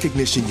the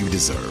recognition you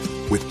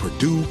deserve with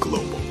Purdue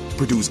Global,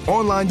 Purdue's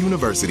online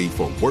university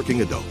for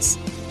working adults.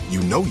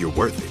 You know you're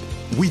worth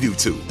it. We do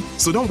too.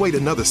 So don't wait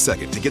another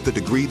second to get the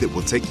degree that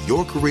will take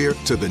your career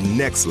to the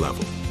next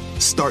level.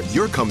 Start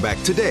your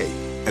comeback today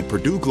at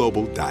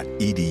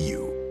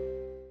purdueglobal.edu.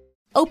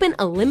 Open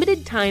a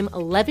limited-time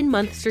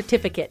 11-month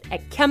certificate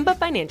at Kemba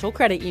Financial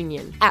Credit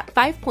Union. At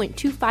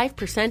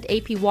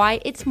 5.25%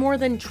 APY, it's more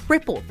than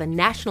triple the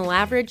national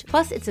average,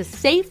 plus it's a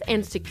safe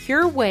and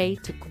secure way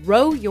to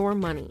grow your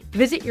money.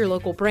 Visit your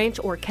local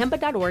branch or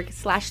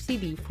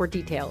kemba.org/CD for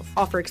details.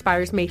 Offer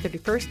expires May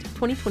 31st,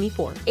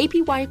 2024.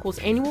 APY equals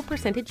annual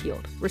percentage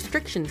yield.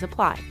 Restrictions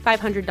apply.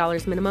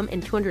 $500 minimum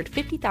and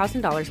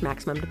 $250,000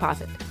 maximum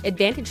deposit.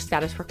 Advantage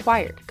status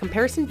required.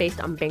 Comparison based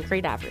on bank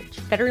rate average.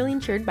 Federally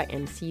insured by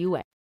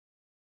NCUA.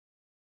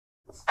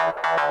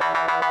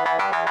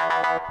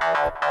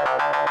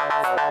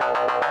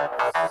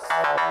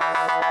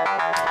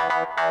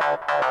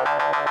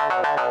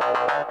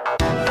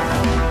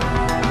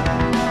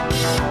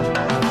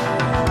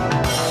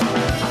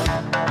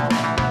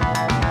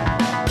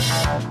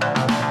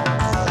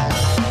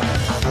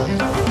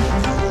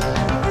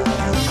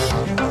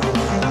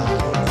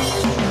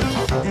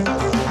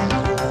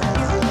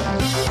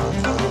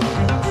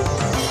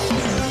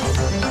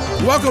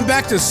 Welcome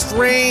back to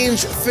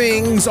Strange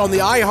Things on the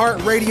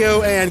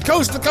iHeartRadio and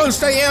Coast to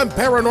Coast AM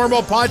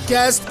Paranormal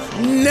Podcast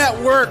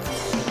Network.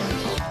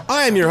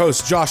 I am your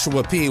host,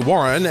 Joshua P.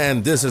 Warren,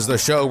 and this is the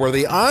show where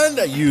the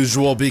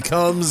unusual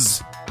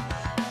becomes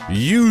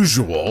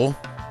usual.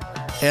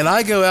 And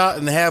I go out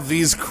and have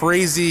these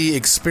crazy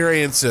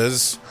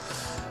experiences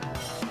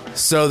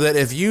so that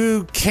if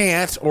you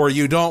can't or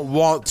you don't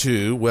want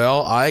to,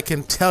 well, I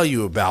can tell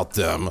you about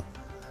them.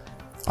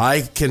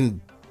 I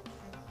can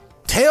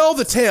tell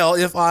the tale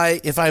if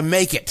I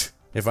make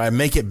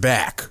it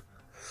back.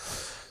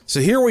 So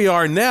here we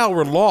are now.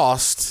 We're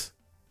lost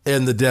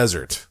in the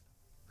desert.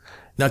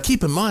 Now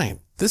keep in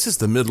mind, this is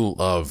the middle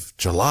of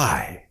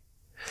July.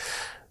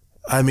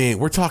 I mean,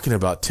 we're talking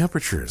about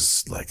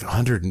temperatures like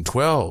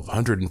 112,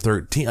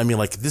 113. I mean,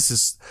 like this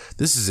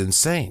is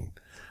insane.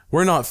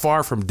 We're not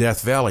far from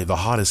Death Valley, the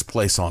hottest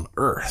place on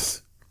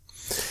earth.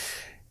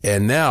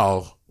 And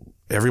now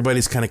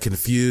everybody's kind of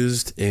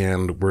confused,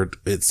 and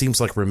it seems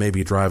like we're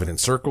maybe driving in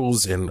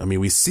circles. And I mean,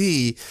 we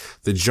see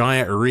the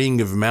giant ring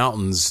of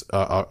mountains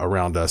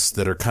around us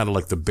that are kind of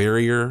like the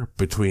barrier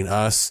between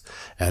us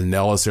and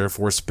Nellis Air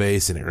Force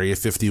Base and Area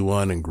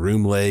 51 and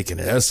Groom Lake and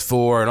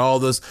S4 and all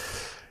this.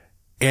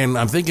 And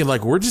I'm thinking,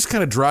 like, we're just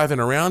kind of driving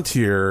around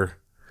here.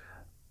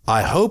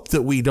 I hope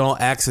that we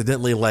don't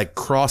accidentally like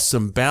cross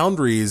some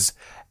boundaries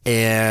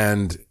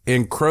and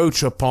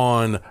encroach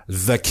upon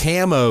the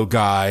camo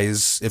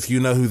guys, if you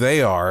know who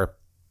they are.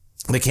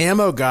 The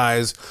camo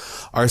guys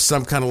are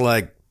some kind of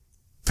like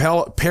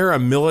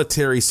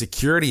paramilitary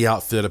security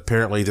outfit,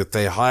 apparently, that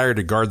they hire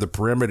to guard the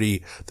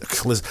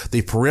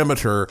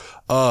perimeter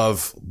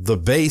of the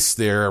base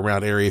there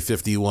around Area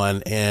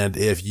 51. And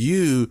if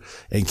you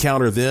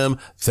encounter them,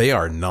 they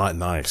are not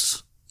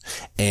nice.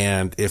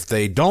 And if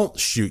they don't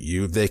shoot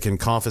you, they can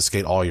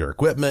confiscate all your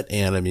equipment.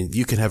 And I mean,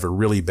 you can have a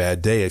really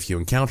bad day if you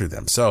encounter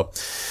them. So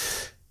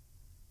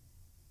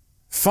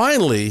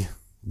finally,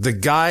 the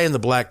guy in the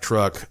black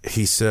truck,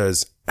 he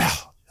says,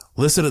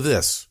 listen to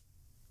this.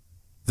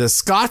 The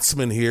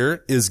Scotsman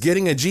here is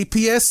getting a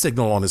GPS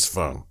signal on his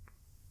phone.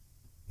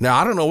 Now,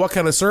 I don't know what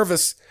kind of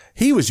service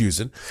he was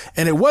using,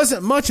 and it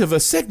wasn't much of a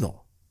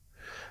signal,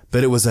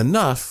 but it was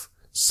enough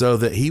so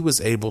that he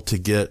was able to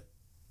get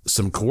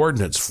some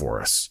coordinates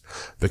for us,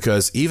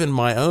 because even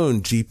my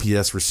own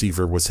GPS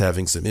receiver was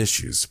having some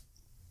issues.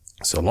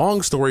 So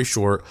long story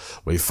short,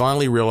 we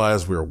finally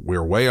realized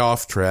we're way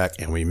off track,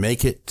 and we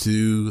make it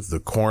to the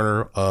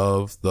corner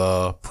of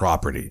the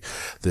property.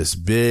 This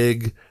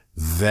big,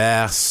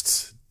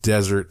 vast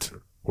desert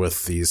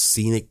with these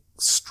scenic,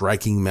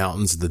 striking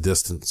mountains in the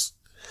distance.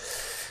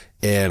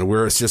 And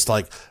we're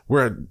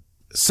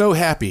so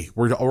happy.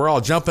 We're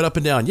all jumping up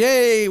and down.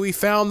 Yay, we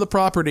found the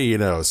property,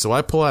 So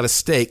I pull out a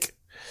stake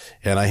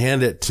and I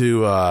hand it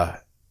to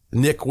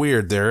Nick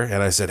Weird there,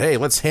 and I said, hey,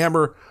 let's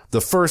hammer the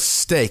first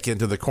stake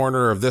into the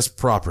corner of this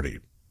property.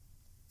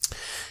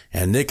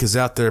 And Nick is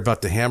out there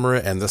about to hammer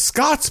it, and the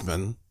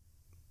Scotsman,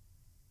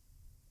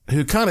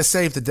 who kind of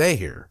saved the day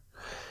here,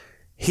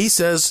 he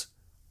says,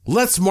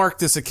 let's mark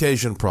this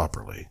occasion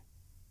properly.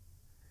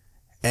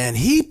 And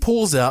he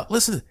pulls out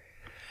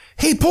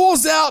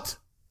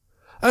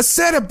a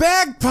set of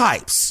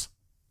bagpipes.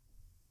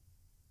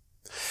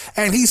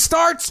 And he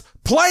starts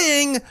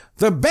playing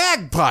the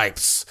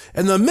bagpipes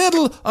in the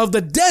middle of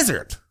the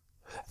desert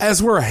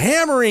as we're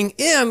hammering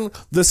in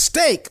the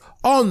stake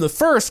on the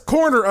first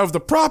corner of the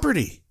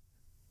property.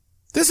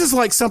 This is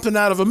like something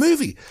out of a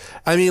movie.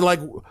 I mean,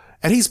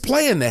 and he's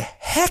playing the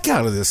heck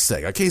out of this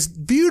thing. Okay, it's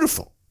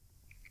beautiful.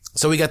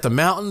 So we got the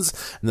mountains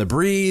and the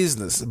breeze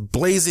and the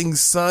blazing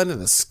sun,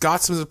 and the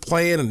Scotsman's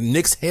playing, and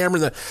Nick's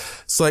hammering.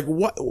 It's like,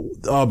 what?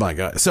 Oh my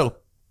God. So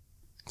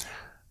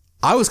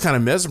I was kind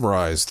of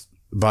mesmerized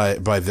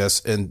by this.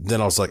 And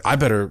then I was like, I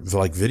better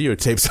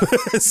videotape.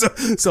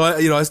 So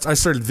I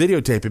started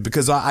videotaping,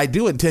 because I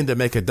do intend to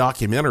make a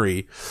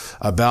documentary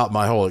about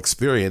my whole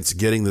experience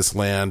getting this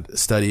land,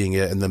 studying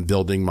it, and then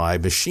building my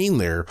machine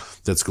there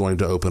that's going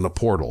to open a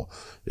portal.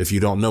 If you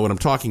don't know what I'm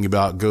talking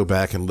about, go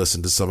back and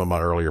listen to some of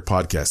my earlier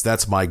podcasts.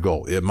 That's my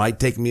goal. It might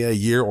take me a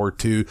year or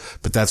two,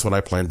 but that's what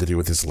I plan to do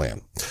with this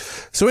land.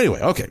 So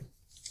anyway, okay.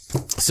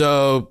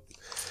 So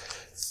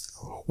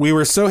we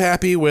were so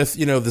happy with,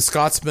 the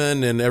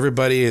Scotsman and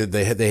everybody.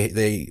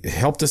 They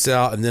helped us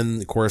out. And then,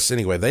 of course,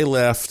 anyway, they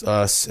left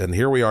us, and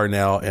here we are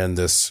now in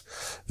this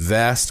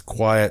vast,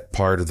 quiet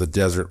part of the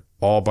desert,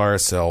 all by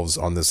ourselves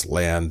on this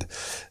land.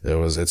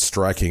 It's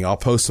striking. I'll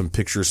post some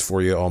pictures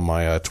for you on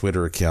my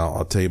Twitter account.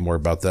 I'll tell you more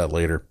about that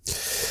later.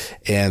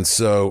 And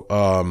so,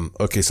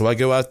 so I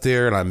go out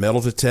there and I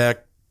metal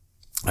detect.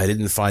 I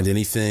didn't find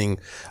anything.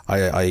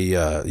 I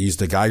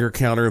used a Geiger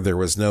counter. There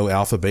was no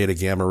alpha, beta,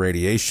 gamma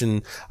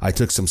radiation. I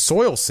took some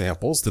soil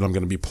samples that I'm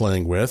going to be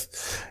playing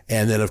with.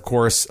 And then, of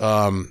course,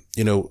 there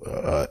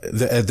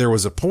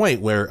was a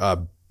point where,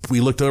 we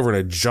looked over and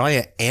a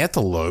giant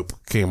antelope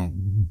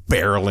came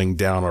barreling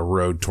down a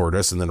road toward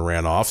us and then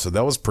ran off. So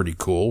that was pretty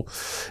cool.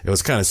 It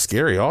was kind of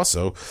scary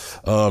also.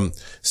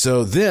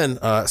 So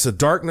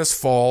darkness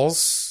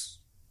falls,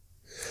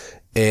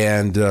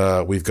 and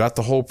we've got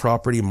the whole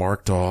property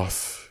marked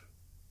off,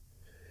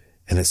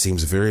 and it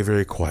seems very,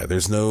 very quiet.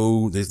 There's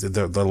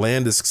the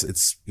land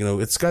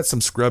it's got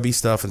some scrubby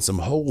stuff and some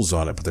holes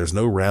on it, but there's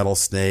no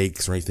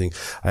rattlesnakes or anything.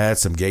 I had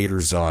some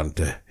gators on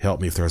to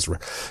help me if there's,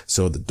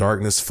 so the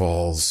darkness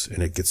falls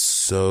and it gets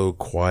so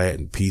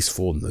quiet and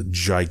peaceful, and the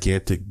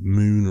gigantic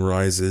moon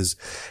rises.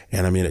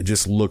 And I mean, it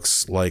just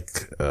looks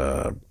like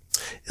a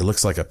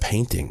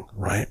painting,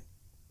 right?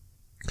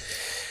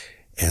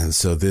 And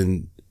so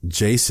then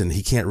Jason,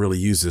 he can't really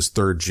use his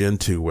 3rd gen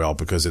too well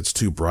because it's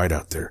too bright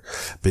out there,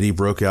 but he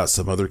broke out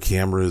some other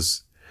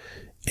cameras,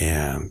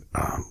 and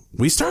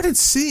we started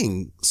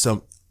seeing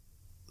some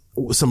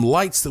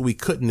lights that we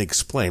couldn't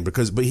explain,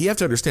 but you have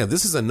to understand,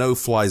 this is a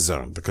no-fly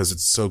zone because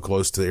it's so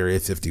close to Area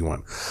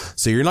 51.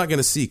 So you're not going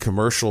to see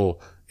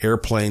commercial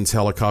airplanes,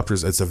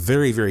 helicopters. It's a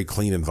very, very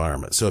clean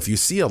environment. So if you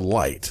see a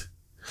light,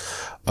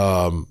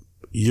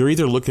 you're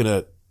either looking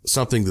at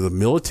something that the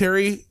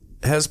military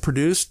has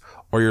produced,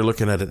 or you're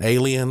looking at an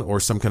alien or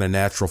some kind of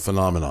natural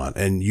phenomenon,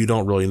 and you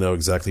don't really know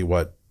exactly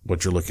what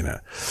you're looking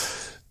at.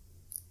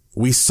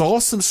 We saw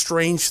some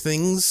strange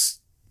things,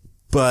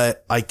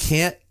 but I'm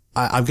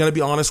going to be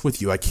honest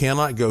with you. I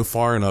cannot go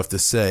far enough to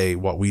say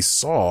what we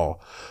saw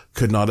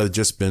could not have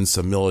just been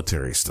some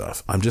military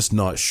stuff. I'm just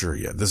not sure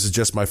yet. This is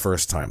just my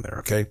first time there.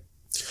 Okay.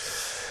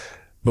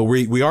 But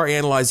we are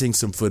analyzing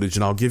some footage,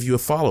 and I'll give you a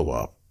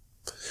follow-up.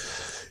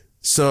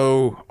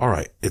 So, all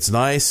right. It's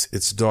nice.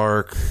 It's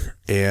dark.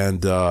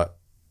 And,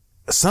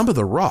 some of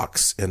the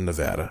rocks in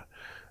Nevada,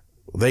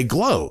 they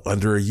glow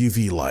under a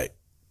UV light.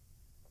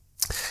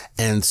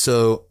 And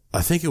so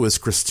I think it was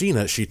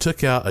Christina, she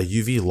took out a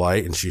UV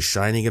light and she's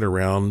shining it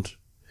around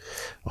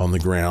on the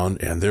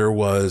ground. And there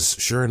was,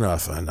 sure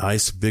enough, a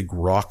nice big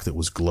rock that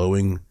was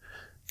glowing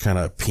kind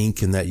of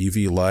pink in that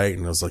UV light.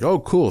 And I was like, oh,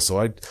 cool. So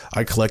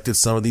I collected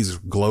some of these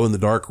glow in the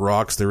dark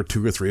rocks. There were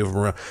 2 or 3 of them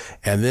around.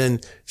 And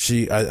then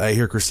I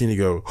hear Christina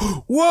go,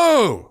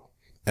 whoa.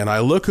 And I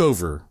look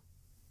over,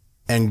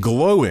 and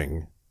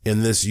glowing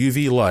in this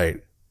UV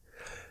light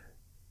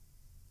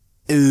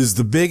is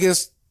the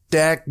biggest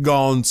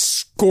daggone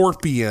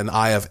scorpion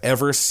I have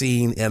ever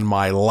seen in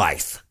my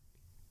life.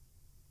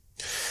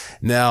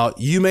 Now,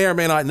 you may or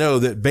may not know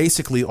that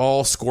basically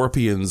all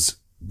scorpions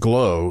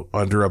glow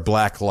under a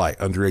black light,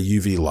 under a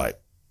UV light.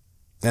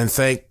 And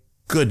thank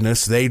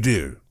goodness they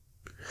do.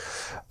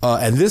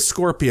 And this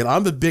scorpion,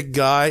 I'm a big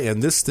guy,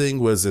 and this thing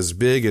was as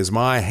big as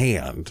my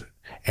hand.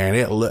 And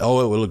it would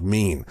look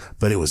mean,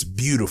 but it was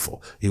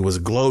beautiful. It was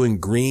glowing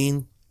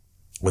green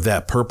with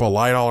that purple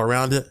light all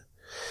around it.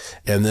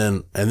 And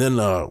then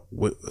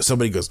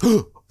somebody goes,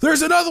 oh,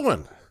 there's another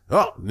one.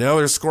 Oh, now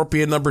there's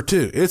scorpion number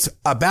 2. It's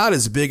about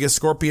as big as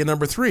scorpion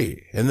number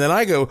 3. And then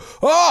I go,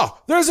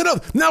 oh, there's another.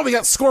 Now we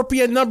got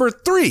scorpion number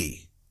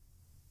 3.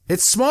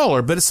 It's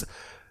smaller, but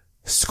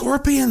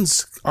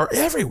scorpions are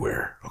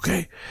everywhere.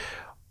 Okay.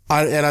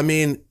 I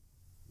mean,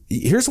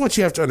 here's what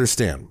you have to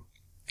understand.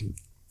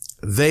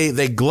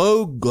 They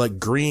glow like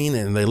green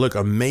and they look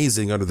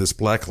amazing under this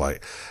black light.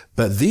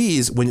 But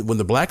these, when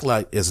the black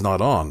light is not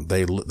on,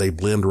 they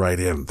blend right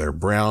in. They're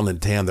brown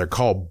and tan. They're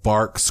called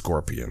bark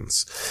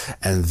scorpions.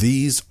 And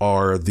these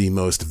are the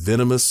most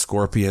venomous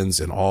scorpions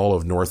in all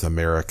of North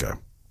America.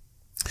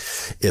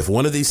 If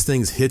one of these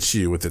things hits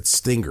you with its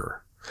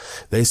stinger,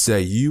 they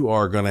say you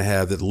are going to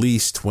have at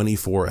least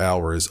 24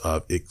 hours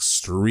of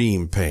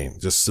extreme pain,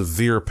 just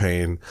severe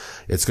pain.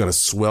 It's going to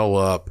swell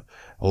up.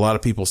 A lot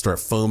of people start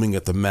foaming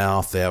at the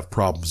mouth. They have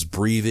problems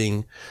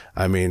breathing.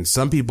 I mean,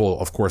 some people,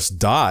 of course,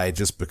 die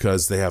just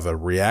because they have a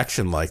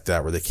reaction like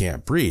that where they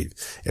can't breathe.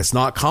 It's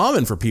not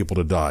common for people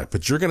to die,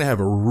 but you're going to have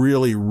a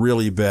really,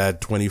 really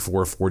bad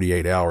 24,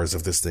 48 hours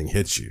if this thing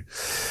hits you.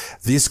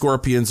 These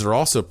scorpions are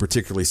also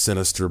particularly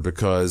sinister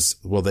because,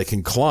 well, they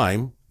can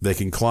climb. They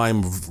can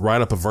climb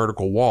right up a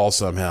vertical wall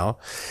somehow.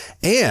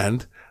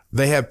 And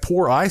they have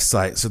poor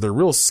eyesight, so they're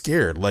real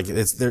scared. Like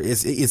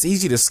it's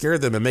easy to scare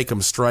them and make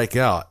them strike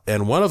out.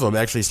 And one of them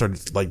actually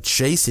started like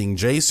chasing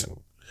Jason.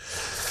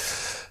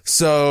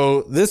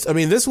 So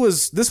this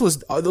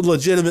was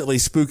legitimately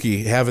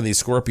spooky having these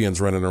scorpions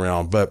running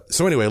around. But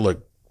so anyway,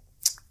 look,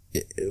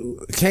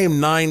 it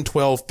came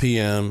 9:12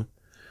 p.m.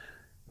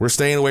 We're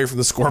staying away from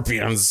the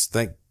scorpions.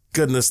 Thank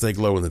goodness they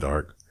glow in the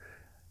dark.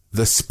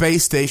 The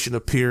space station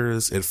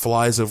appears. It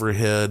flies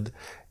overhead.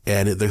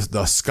 And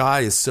the sky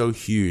is so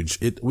huge.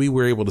 We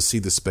were able to see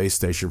the space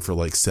station for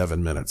like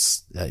 7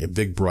 minutes. A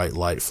big bright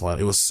light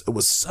flying. It was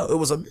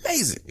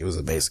amazing. It was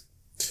amazing.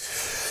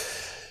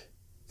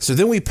 So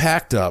then we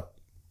packed up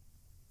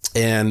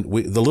and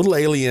the little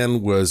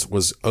alien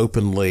was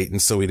open late. And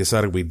so we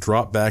decided we'd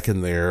drop back in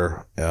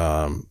there,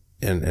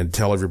 and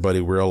tell everybody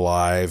we're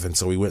alive. And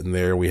so we went in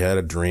there, we had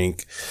a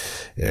drink,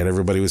 and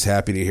everybody was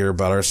happy to hear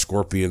about our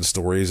scorpion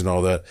stories and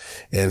all that.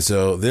 And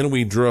so then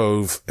we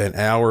drove an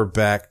hour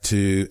back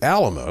to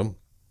Alamo.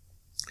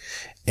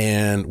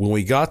 And when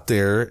we got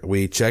there,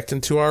 we checked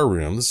into our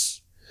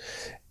rooms.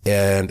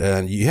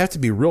 And you have to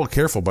be real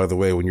careful, by the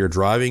way, when you're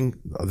driving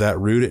that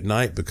route at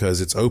night,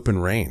 because it's open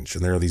range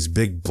and there are these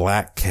big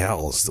black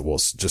cows that will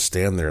just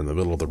stand there in the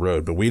middle of the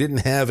road. But we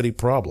didn't have any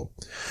problem.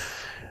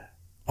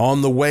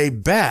 On the way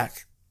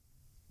back,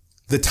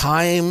 the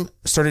time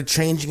started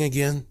changing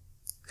again.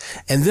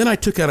 And then I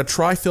took out a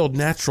Tri-Field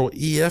Natural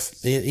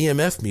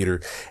EMF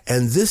meter,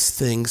 and this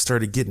thing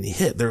started getting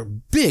hit. There are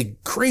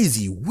big,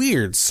 crazy,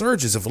 weird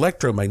surges of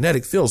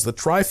electromagnetic fields. The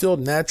Tri-Field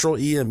Natural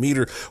EM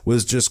meter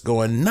was just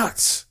going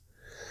nuts.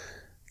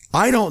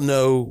 I don't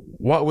know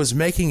what was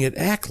making it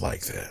act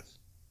like that.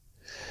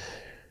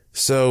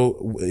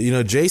 So,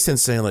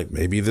 Jason's saying like,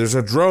 maybe there's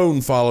a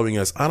drone following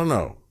us. I don't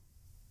know.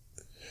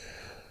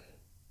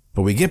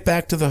 But we get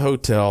back to the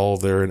hotel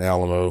there in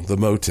Alamo, the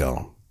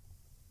motel.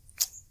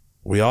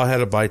 We all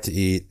had a bite to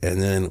eat,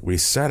 and then we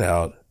sat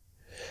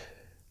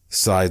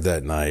outside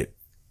that night.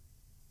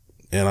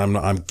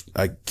 And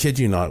I kid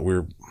you not,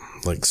 we're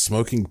like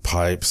smoking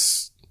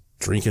pipes,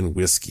 drinking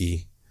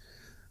whiskey.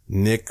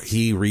 Nick,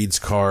 he reads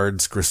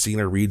cards.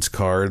 Christina reads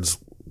cards.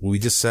 We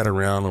just sat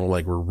around and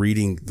we're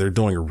reading. They're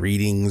doing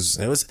readings.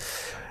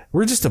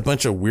 We're just a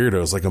bunch of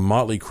weirdos, like a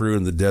motley crew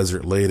in the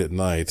desert late at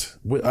night.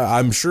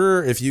 I'm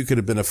sure if you could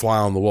have been a fly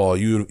on the wall,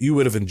 you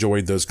would have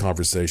enjoyed those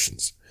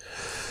conversations.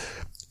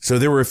 So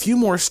there were a few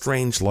more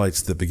strange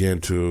lights that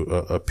began to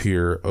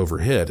appear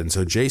overhead. And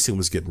so Jason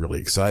was getting really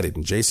excited.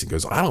 And Jason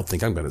goes, I don't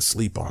think I'm going to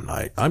sleep all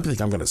night. I think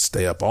I'm going to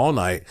stay up all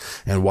night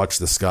and watch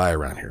the sky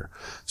around here.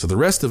 So the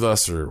rest of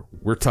us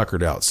we're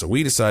tuckered out. So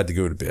we decided to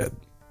go to bed.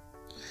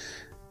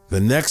 The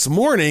next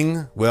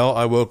morning,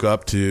 I woke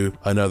up to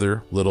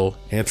another little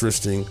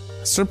interesting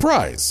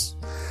surprise.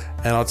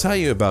 And I'll tell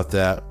you about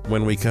that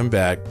when we come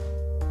back.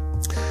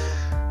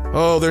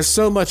 Oh, there's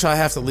so much I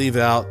have to leave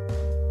out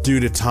due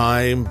to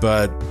time,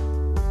 but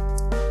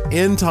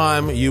in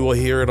time, you will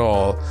hear it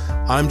all.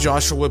 I'm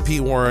Joshua P.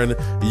 Warren.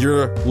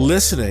 You're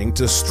listening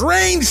to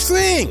Strange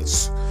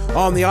Things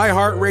on the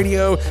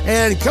iHeartRadio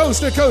and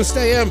Coast to Coast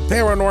AM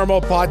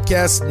Paranormal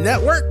Podcast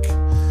Network.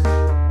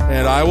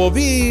 And I will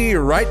be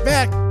right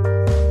back.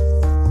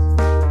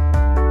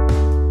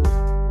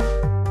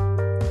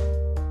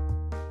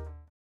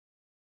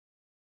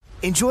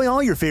 Enjoy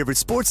all your favorite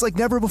sports like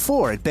never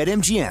before at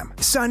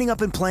BetMGM. Signing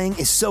up and playing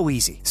is so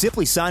easy.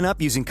 Simply sign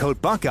up using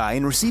code Buckeye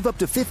and receive up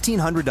to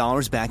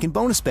 $1,500 back in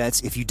bonus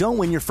bets if you don't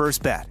win your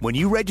first bet. When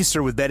you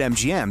register with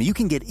BetMGM, you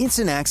can get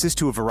instant access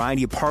to a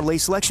variety of parlay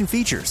selection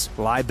features,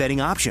 live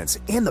betting options,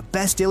 and the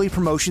best daily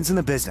promotions in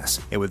the business.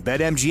 And with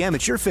BetMGM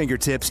at your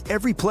fingertips,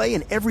 every play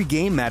and every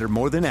game matter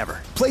more than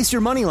ever. Place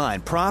your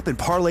moneyline, prop, and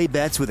parlay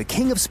bets with the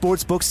king of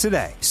sportsbooks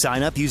today.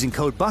 Sign up using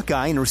code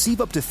Buckeye and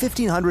receive up to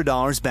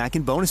 $1,500 back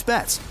in bonus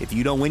bets if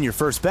you don't win your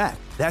first bet.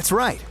 That's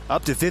right,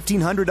 up to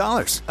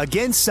 $1,500.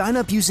 Again, sign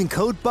up using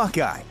code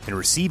Buckeye and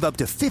receive up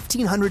to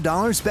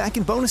 $1,500 back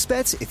in bonus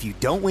bets if you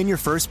don't win your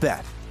first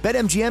bet.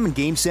 BetMGM and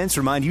GameSense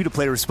remind you to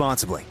play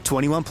responsibly.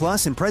 21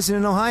 plus and present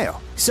in Ohio.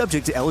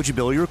 Subject to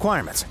eligibility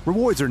requirements.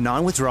 Rewards are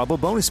non-withdrawable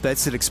bonus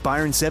bets that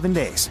expire in 7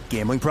 days.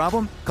 Gambling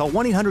problem? Call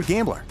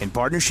 1-800-GAMBLER in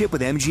partnership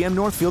with MGM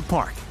Northfield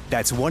Park.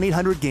 That's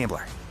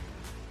 1-800-GAMBLER.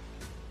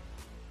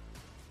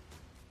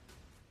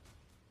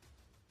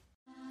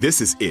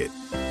 This is it.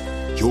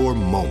 Your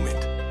moment.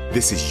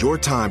 This is your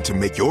time to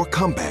make your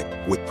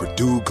comeback with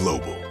Purdue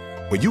Global.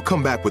 When you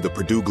come back with a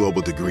Purdue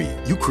Global degree,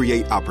 you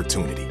create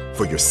opportunity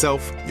for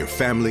yourself, your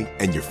family,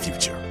 and your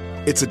future.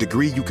 It's a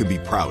degree you can be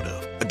proud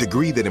of, a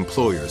degree that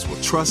employers will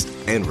trust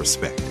and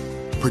respect.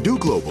 Purdue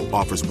Global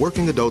offers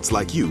working adults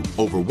like you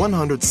over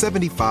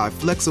 175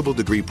 flexible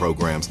degree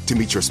programs to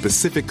meet your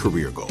specific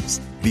career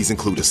goals. These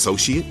include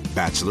associate,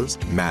 bachelor's,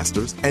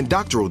 master's, and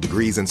doctoral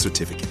degrees and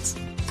certificates.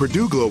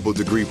 Purdue Global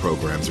degree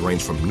programs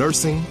range from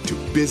nursing to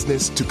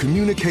business to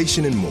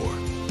communication and more.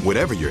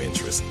 Whatever your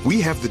interest, we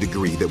have the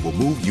degree that will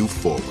move you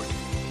forward.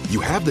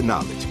 You have the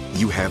knowledge,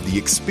 you have the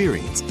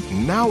experience.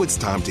 Now it's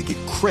time to get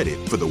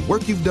credit for the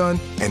work you've done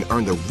and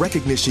earn the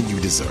recognition you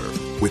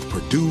deserve with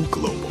Purdue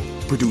Global,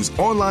 Purdue's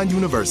online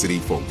university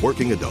for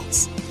working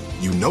adults.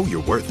 You know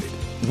you're worth it.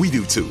 We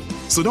do too.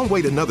 So don't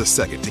wait another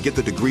second to get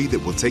the degree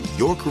that will take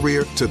your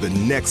career to the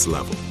next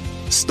level.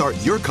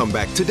 Start your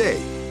comeback today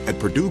at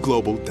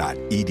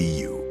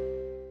purdueglobal.edu.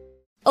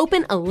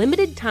 Open a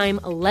limited-time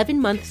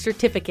 11-month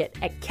certificate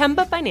at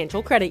Kemba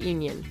Financial Credit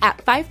Union. At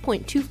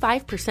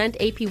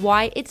 5.25%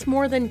 APY, it's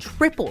more than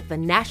triple the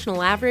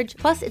national average,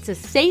 plus it's a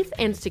safe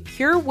and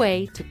secure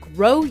way to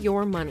grow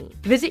your money.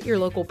 Visit your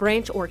local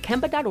branch or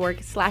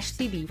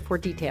kemba.org/CD for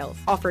details.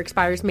 Offer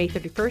expires May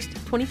 31st,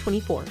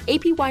 2024.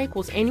 APY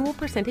equals annual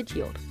percentage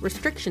yield.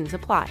 Restrictions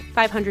apply.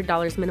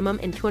 $500 minimum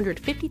and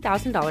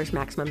 $250,000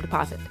 maximum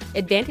deposit.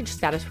 Advantage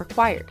status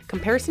required.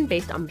 Comparison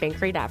based on bank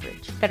rate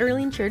average.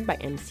 Federally insured by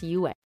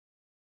NCUA.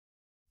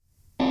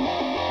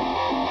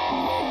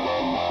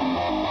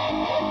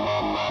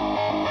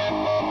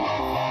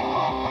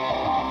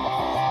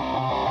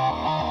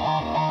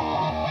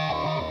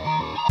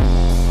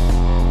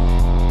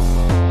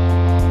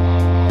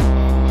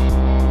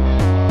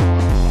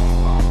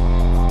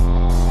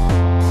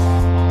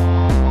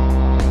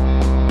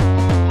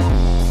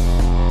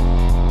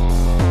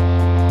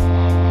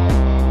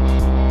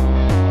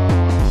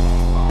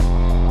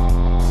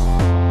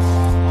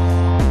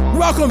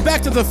 Welcome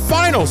back to the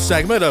final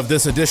segment of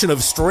this edition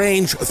of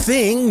Strange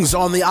Things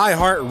on the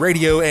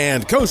iHeartRadio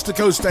and Coast to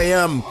Coast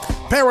AM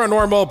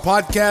Paranormal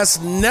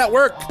Podcast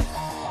Network.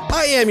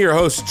 I am your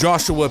host,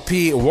 Joshua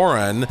P.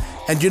 Warren.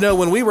 And you know,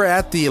 when we were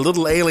at the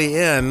Little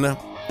Alien Inn,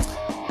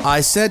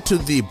 I said to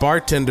the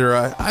bartender,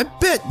 I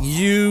bet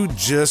you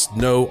just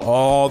know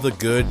all the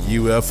good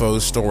UFO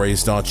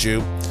stories, don't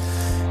you?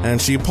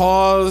 And she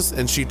paused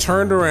and she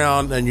turned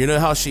around, and you know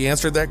how she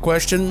answered that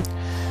question?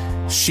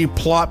 She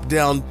plopped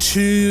down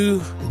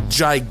 2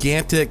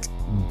 gigantic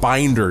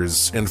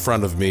binders in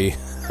front of me.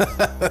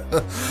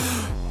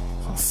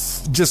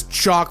 Just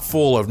chock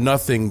full of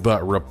nothing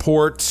but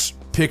reports,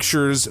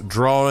 pictures,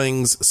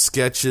 drawings,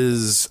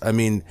 sketches. I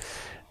mean,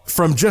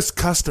 from just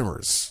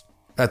customers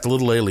at the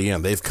Little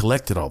Alien. They've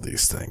collected all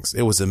these things.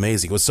 It was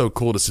amazing. It was so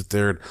cool to sit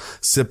there and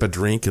sip a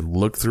drink and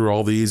look through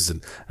all these.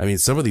 And I mean,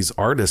 some of these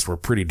artists were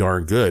pretty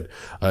darn good.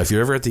 If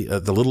you're ever at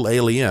the Little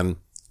Alien,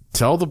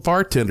 tell the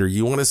bartender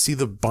you want to see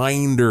the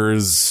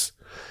binders,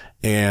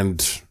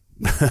 and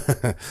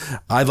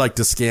I'd like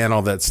to scan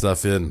all that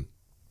stuff in.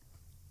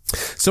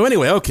 So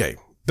anyway, okay,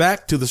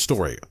 back to the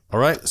story. All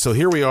right, so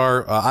here we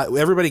are.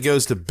 Everybody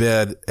goes to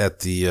bed at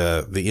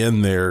the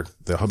inn there,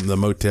 the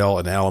motel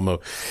in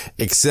Alamo,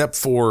 except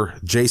for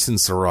Jason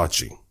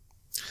Sirachi.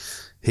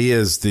 He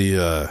is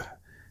the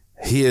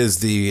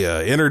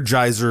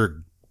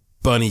Energizer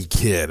Bunny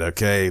kid.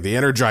 Okay, the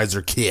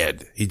Energizer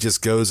kid. He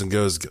just goes and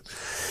goes.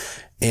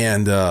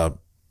 And,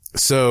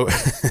 so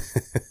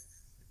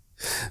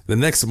the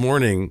next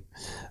morning,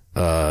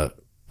 I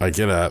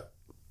get up,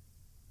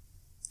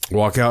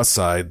 walk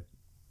outside,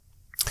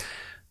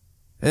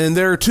 and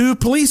there are 2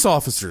 police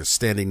officers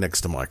standing next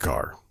to my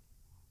car,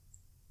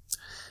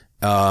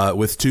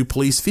 with 2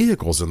 police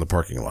vehicles in the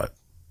parking lot.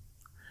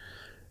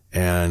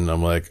 And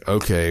I'm like,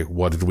 okay,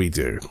 what did we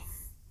do?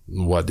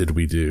 But,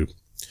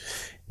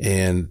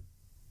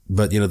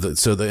 you know,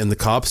 the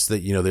cops that,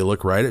 you know, they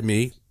look right at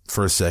me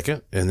for a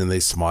second, and then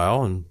they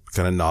smile and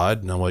kind of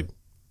nod, and I'm like,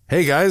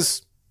 hey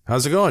guys,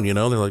 how's it going? You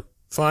know, they're like,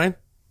 fine.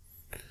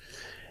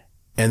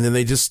 And then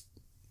they just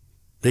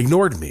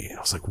ignored me.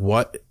 I was like,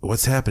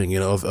 what's happening?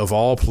 Of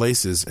all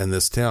places in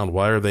this town,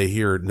 why are they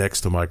here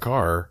next to my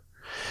car?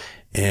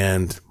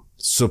 And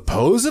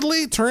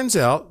supposedly it turns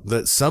out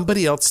that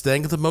somebody else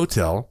staying at the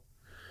motel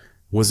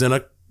was in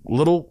a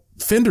little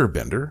fender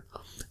bender,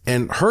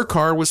 and her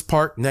car was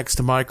parked next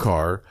to my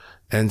car,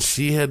 and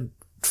she had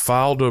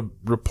filed a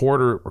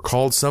report or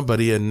called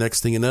somebody, and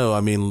next thing you know,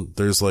 I mean,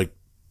 there's like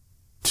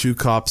 2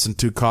 cops and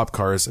 2 cop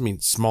cars. I mean,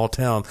 small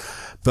town,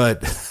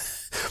 but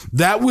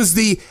that was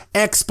the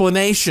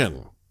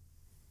explanation.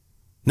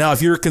 Now,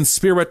 if you're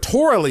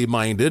conspiratorially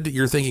minded,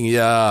 you're thinking,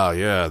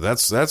 yeah,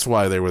 that's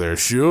why they were there.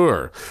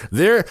 Sure.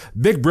 Their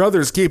Big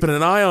Brother's keeping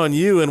an eye on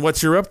you and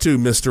what you're up to,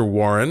 Mr.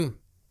 Warren.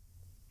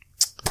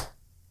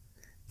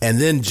 And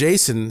then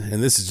Jason,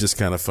 and this is just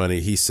kind of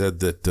funny, he said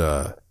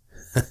that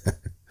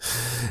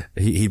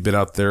he'd been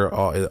out there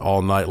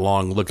all night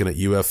long looking at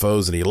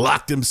UFOs, and he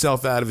locked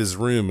himself out of his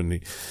room,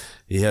 and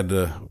he had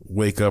to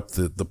wake up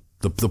the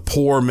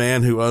poor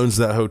man who owns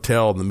that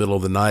hotel in the middle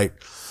of the night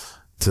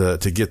to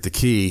get the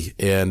key.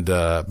 And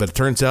but it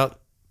turns out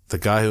the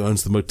guy who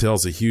owns the motel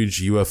is a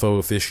huge UFO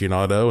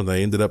aficionado, and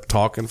they ended up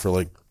talking for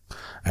like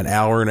an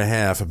hour and a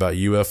half about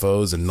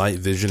UFOs and night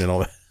vision and all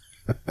that.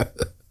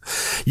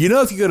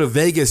 If you go to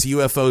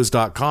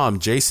VegasUFOs.com,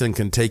 Jason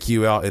can take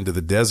you out into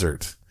the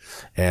desert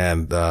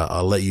and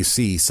I'll let you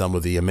see some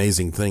of the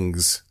amazing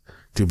things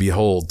to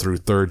behold through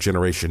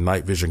 3rd-generation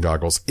night vision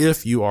goggles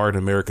if you are an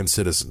American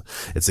citizen.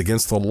 It's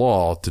against the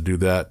law to do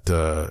that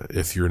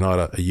if you're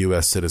not a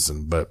U.S.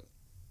 citizen. But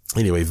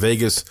anyway,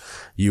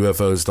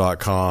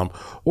 VegasUFOs.com.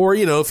 Or,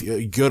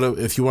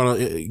 if you want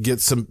to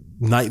get some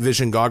night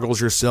vision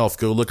goggles yourself,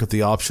 go look at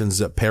the options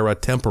at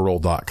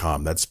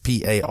paratemporal.com. That's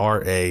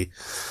P-A-R-A,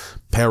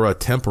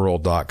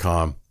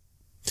 paratemporal.com.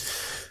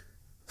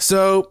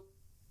 So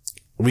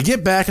we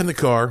get back in the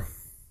car.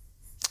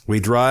 We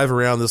drive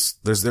around this.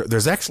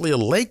 There's actually a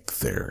lake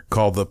there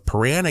called the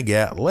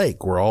Pahranagat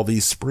Lake, where all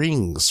these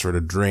springs sort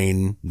of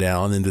drain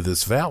down into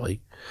this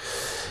valley.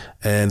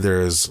 And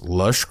there's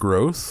lush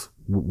growth,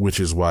 which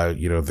is why,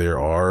 there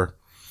are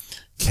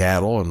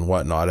cattle and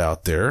whatnot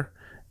out there.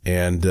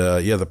 And,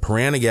 the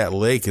Pahranagat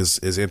Lake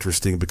is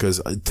interesting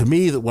because to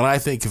me, when I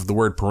think of the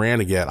word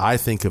Pahranagat, I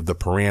think of the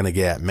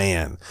Pahranagat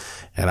Man.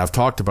 And I've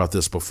talked about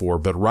this before,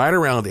 but right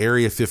around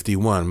Area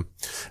 51,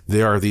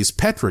 there are these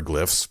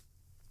petroglyphs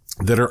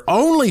that are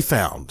only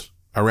found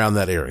around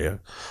that area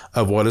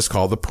of what is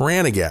called the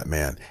Pahranagat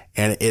Man.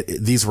 And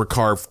these were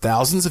carved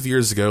thousands of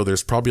years ago.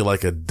 There's probably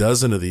like a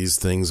dozen of these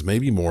things,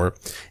 maybe more.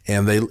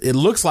 And it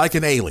looks like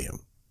an alien.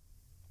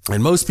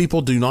 And most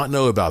people do not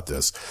know about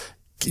this.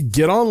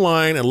 Get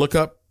online and look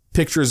up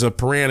pictures of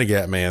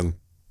Pahranagat Man.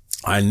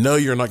 I know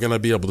you're not going to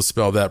be able to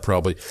spell that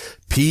probably.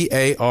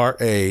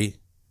 P-A-R-A-N-A-G-H-A-T.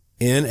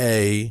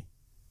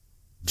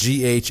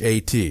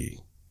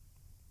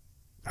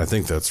 I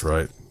think that's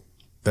right.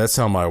 That's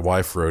how my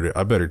wife wrote it.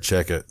 I better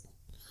check it.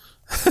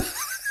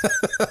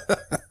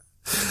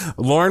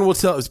 Lauren will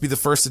be the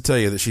first to tell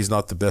you that she's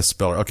not the best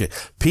speller. Okay.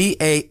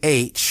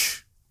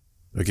 P-A-H.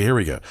 Okay, here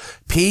we go.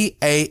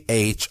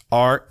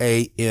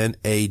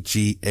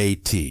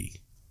 P-A-H-R-A-N-A-G-A-T.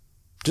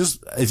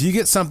 Just,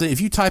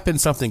 if you type in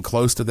something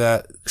close to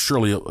that,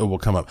 surely it will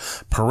come up.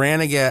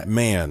 Pahranagat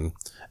Man.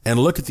 And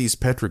look at these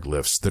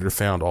petroglyphs that are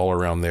found all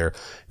around there.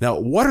 Now,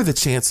 what are the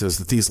chances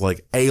that these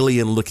like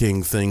alien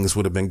looking things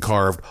would have been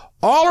carved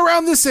all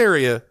around this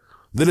area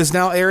that is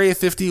now Area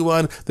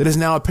 51, that is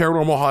now a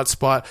paranormal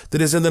hotspot, that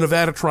is in the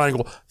Nevada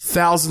Triangle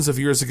thousands of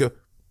years ago?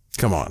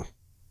 Come on.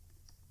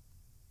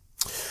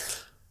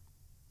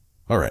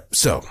 All right.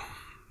 So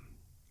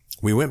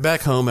we went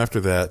back home after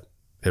that.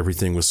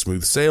 Everything was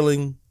smooth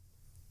sailing.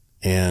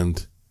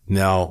 And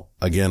now,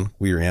 again,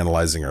 we are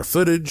analyzing our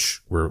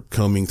footage. We're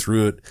combing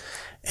through it.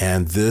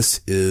 And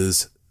this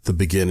is the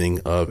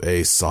beginning of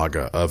a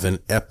saga, of an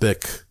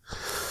epic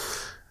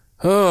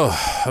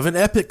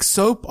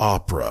soap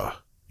opera,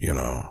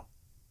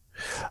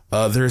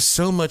 There's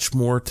so much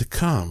more to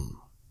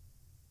come.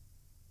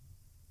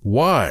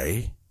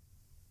 Why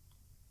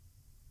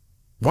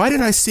did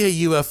I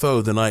see a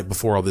UFO the night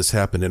before all this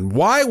happened? And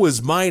why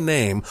was my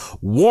name,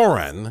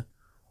 Warren,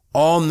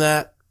 on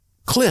that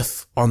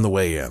cliff on the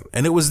way in?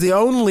 And it was the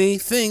only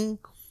thing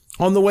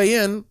on the way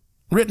in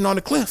written on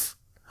a cliff.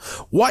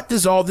 What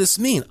does all this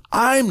mean?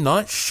 I'm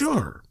not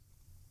sure.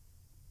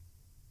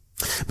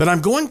 But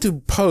I'm going to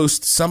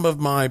post some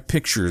of my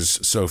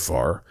pictures so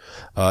far.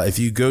 If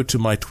you go to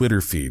my Twitter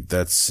feed,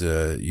 that's,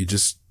 you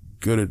just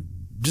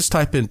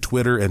type in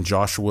Twitter and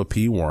Joshua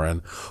P.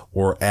 Warren,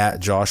 or at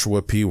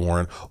Joshua P.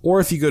 Warren. Or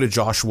if you go to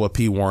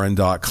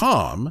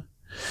joshuapwarren.com,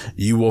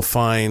 you will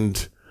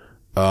find,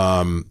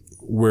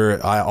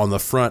 where on the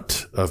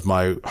front of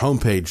my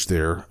homepage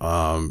there,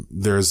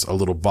 there's a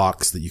little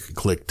box that you can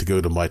click to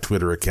go to my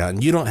Twitter account.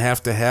 And you don't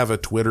have to have a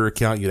Twitter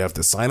account. You'd have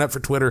to sign up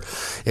for Twitter.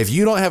 If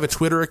you don't have a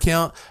Twitter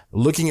account,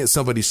 looking at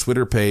somebody's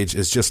Twitter page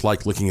is just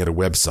like looking at a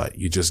website.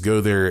 You just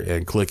go there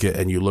and click it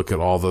and you look at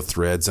all the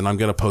threads. And I'm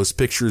going to post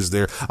pictures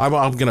there. I'm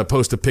going to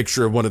post a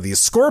picture of one of these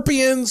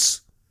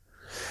scorpions.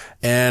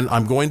 And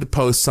I'm going to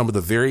post some of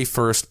the very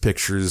first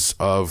pictures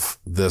of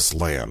this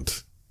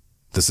land.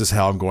 This is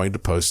how I'm going to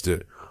post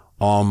it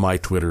on my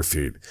Twitter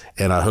feed.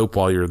 And I hope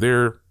while you're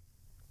there,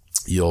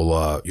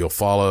 you'll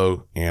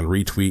follow and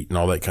retweet and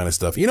all that kind of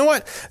stuff. You know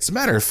what? As a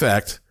matter of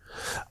fact,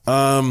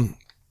 I'm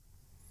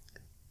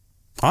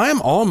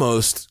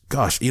almost,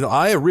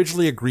 I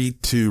originally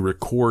agreed to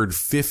record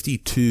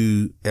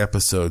 52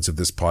 episodes of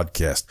this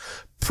podcast.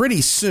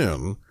 Pretty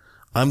soon,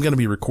 I'm going to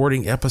be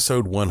recording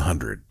episode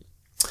 100.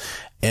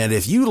 And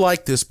if you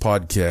like this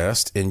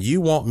podcast and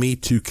you want me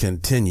to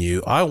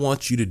continue, I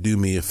want you to do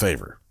me a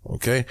favor.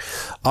 Okay.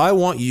 I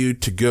want you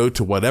to go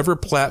to whatever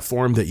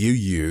platform that you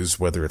use,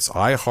 whether it's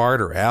iHeart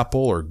or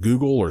Apple or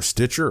Google or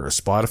Stitcher or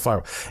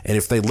Spotify. And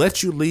if they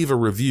let you leave a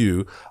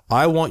review,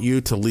 I want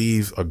you to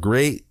leave a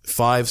great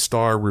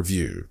 5-star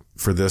review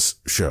for this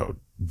show.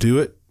 Do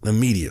it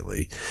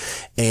immediately.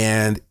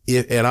 And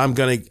I'm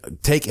going to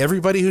take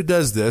everybody who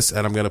does this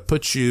and I'm going to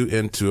put you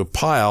into a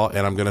pile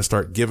and I'm going to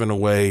start giving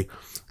away,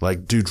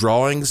 do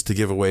drawings to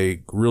give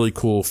away really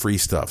cool free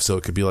stuff. So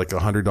it could be like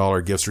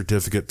 $100 gift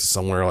certificate to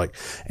somewhere like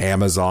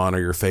Amazon or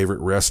your favorite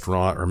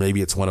restaurant, or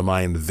maybe it's one of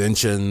my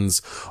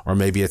inventions, or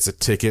maybe it's a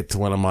ticket to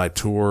one of my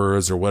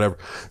tours or whatever.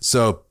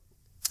 So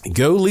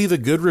go leave a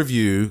good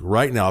review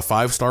right now, a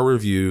 5-star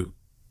review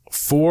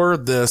for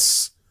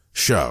this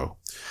show.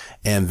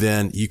 And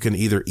then you can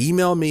either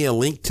email me a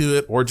link to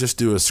it or just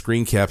do a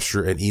screen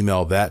capture and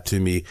email that to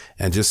me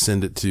and just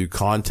send it to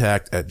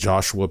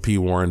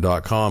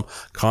contact@joshuapwarren.com,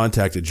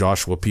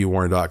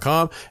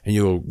 contact@joshuapwarren.com. And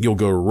you'll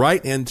go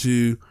right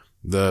into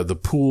the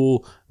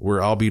pool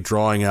where I'll be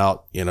drawing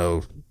out,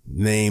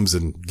 names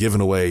and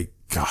giving away.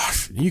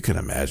 Gosh, you can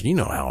imagine, you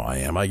know how I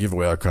am. I give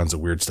away all kinds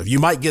of weird stuff. You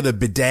might get a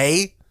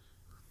bidet.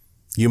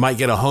 You might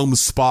get a home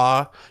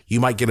spa. You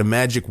might get a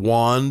magic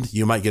wand.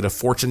 You might get a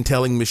fortune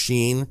telling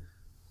machine.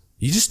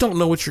 You just don't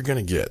know what you're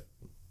going to get.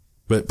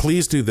 But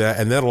please do that.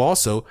 And that'll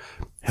also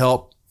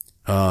help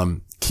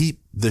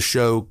keep the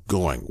show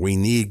going. We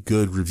need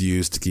good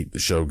reviews to keep the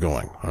show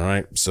going. All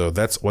right. So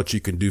that's what you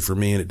can do for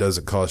me, and it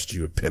doesn't cost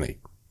you a penny.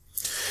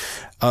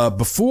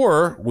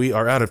 Before we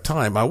are out of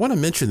time, I want to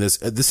mention this.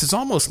 This is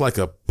almost like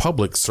a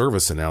public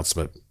service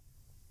announcement.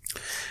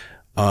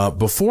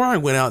 Before I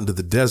went out into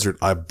the desert,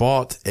 I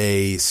bought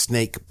a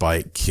snake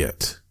bite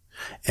kit.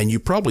 And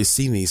you've probably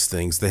seen these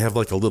things. They have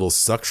like a little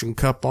suction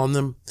cup on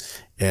them,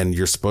 and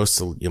you're supposed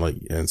to,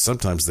 and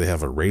sometimes they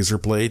have a razor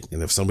blade.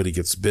 And if somebody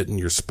gets bitten,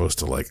 you're supposed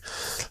to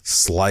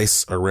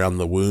slice around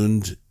the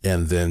wound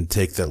and then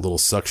take that little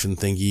suction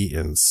thingy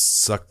and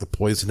suck the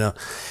poison out.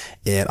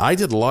 And I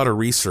did a lot of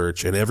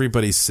research, and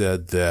everybody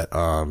said that,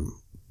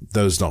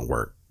 those don't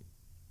work.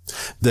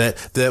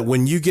 That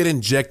when you get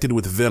injected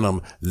with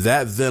venom,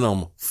 that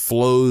venom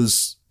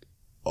flows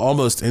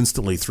almost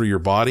instantly through your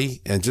body,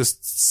 and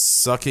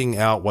just sucking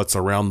out what's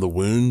around the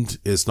wound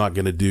is not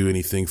going to do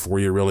anything for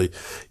you, really.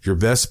 Your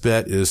best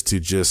bet is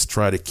to just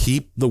try to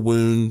keep the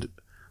wound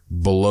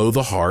below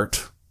the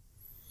heart,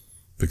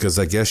 because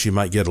I guess you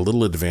might get a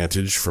little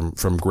advantage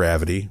from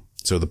gravity.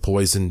 So the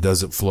poison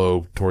doesn't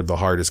flow toward the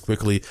heart as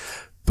quickly,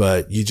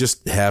 but you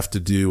just have to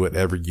do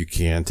whatever you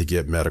can to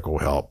get medical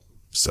help.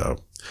 So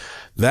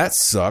that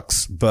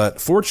sucks,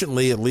 but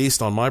fortunately, at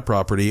least on my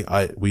property,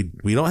 we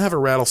don't have a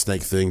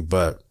rattlesnake thing,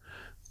 but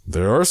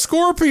there are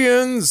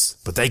scorpions,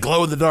 but they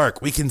glow in the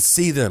dark. We can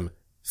see them.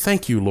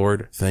 Thank you,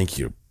 Lord. Thank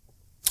you.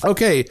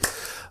 Okay.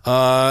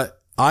 I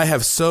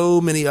have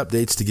so many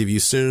updates to give you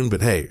soon,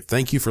 but hey,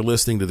 thank you for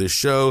listening to this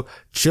show.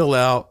 Chill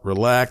out,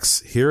 relax.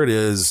 Here it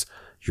is,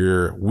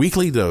 your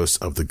weekly dose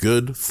of the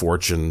good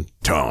fortune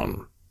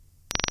tone.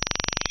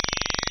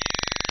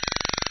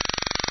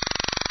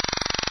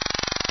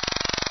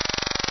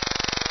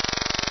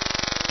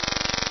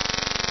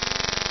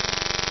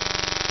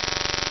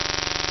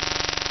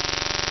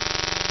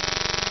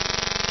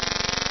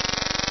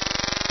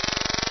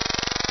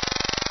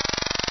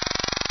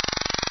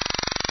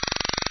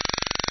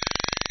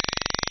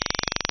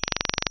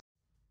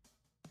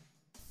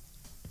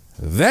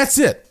 That's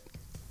it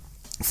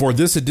for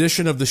this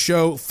edition of the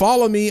show.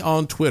 Follow me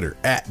on Twitter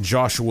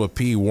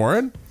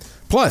 @JoshuaPWarren.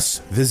 Plus,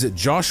 visit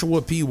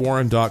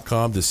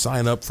joshuapwarren.com to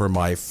sign up for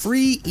my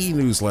free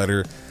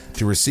e-newsletter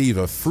to receive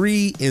a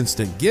free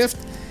instant gift,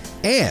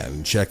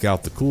 and check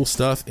out the cool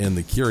stuff in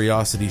the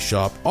Curiosity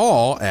Shop,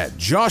 all at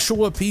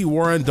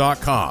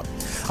joshuapwarren.com.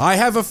 I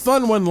have a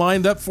fun one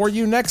lined up for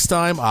you next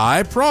time,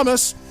 I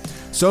promise.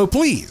 So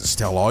please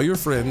tell all your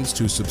friends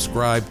to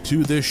subscribe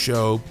to this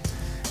show,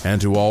 and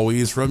to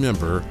always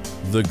remember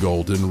the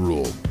golden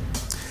rule.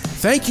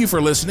 Thank you for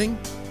listening.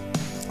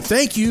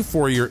 Thank you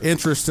for your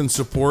interest and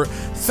support.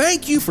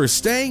 Thank you for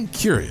staying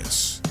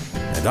curious.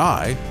 And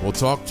I will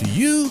talk to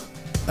you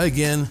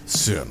again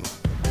soon.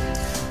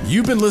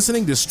 You've been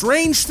listening to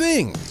Strange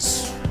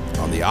Things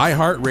on the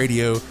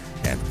iHeartRadio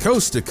and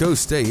Coast to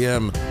Coast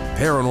AM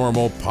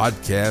Paranormal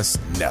Podcast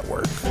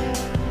Network.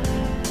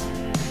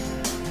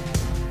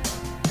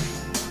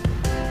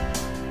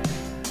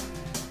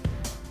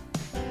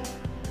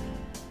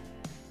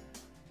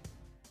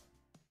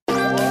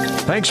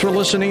 Thanks for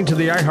listening to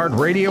the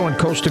iHeartRadio and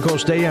Coast to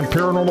Coast AM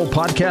Paranormal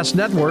Podcast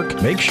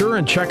Network. Make sure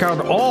and check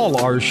out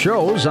all our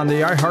shows on the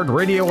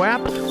iHeartRadio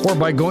app or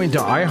by going to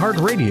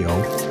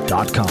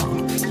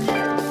iHeartRadio.com.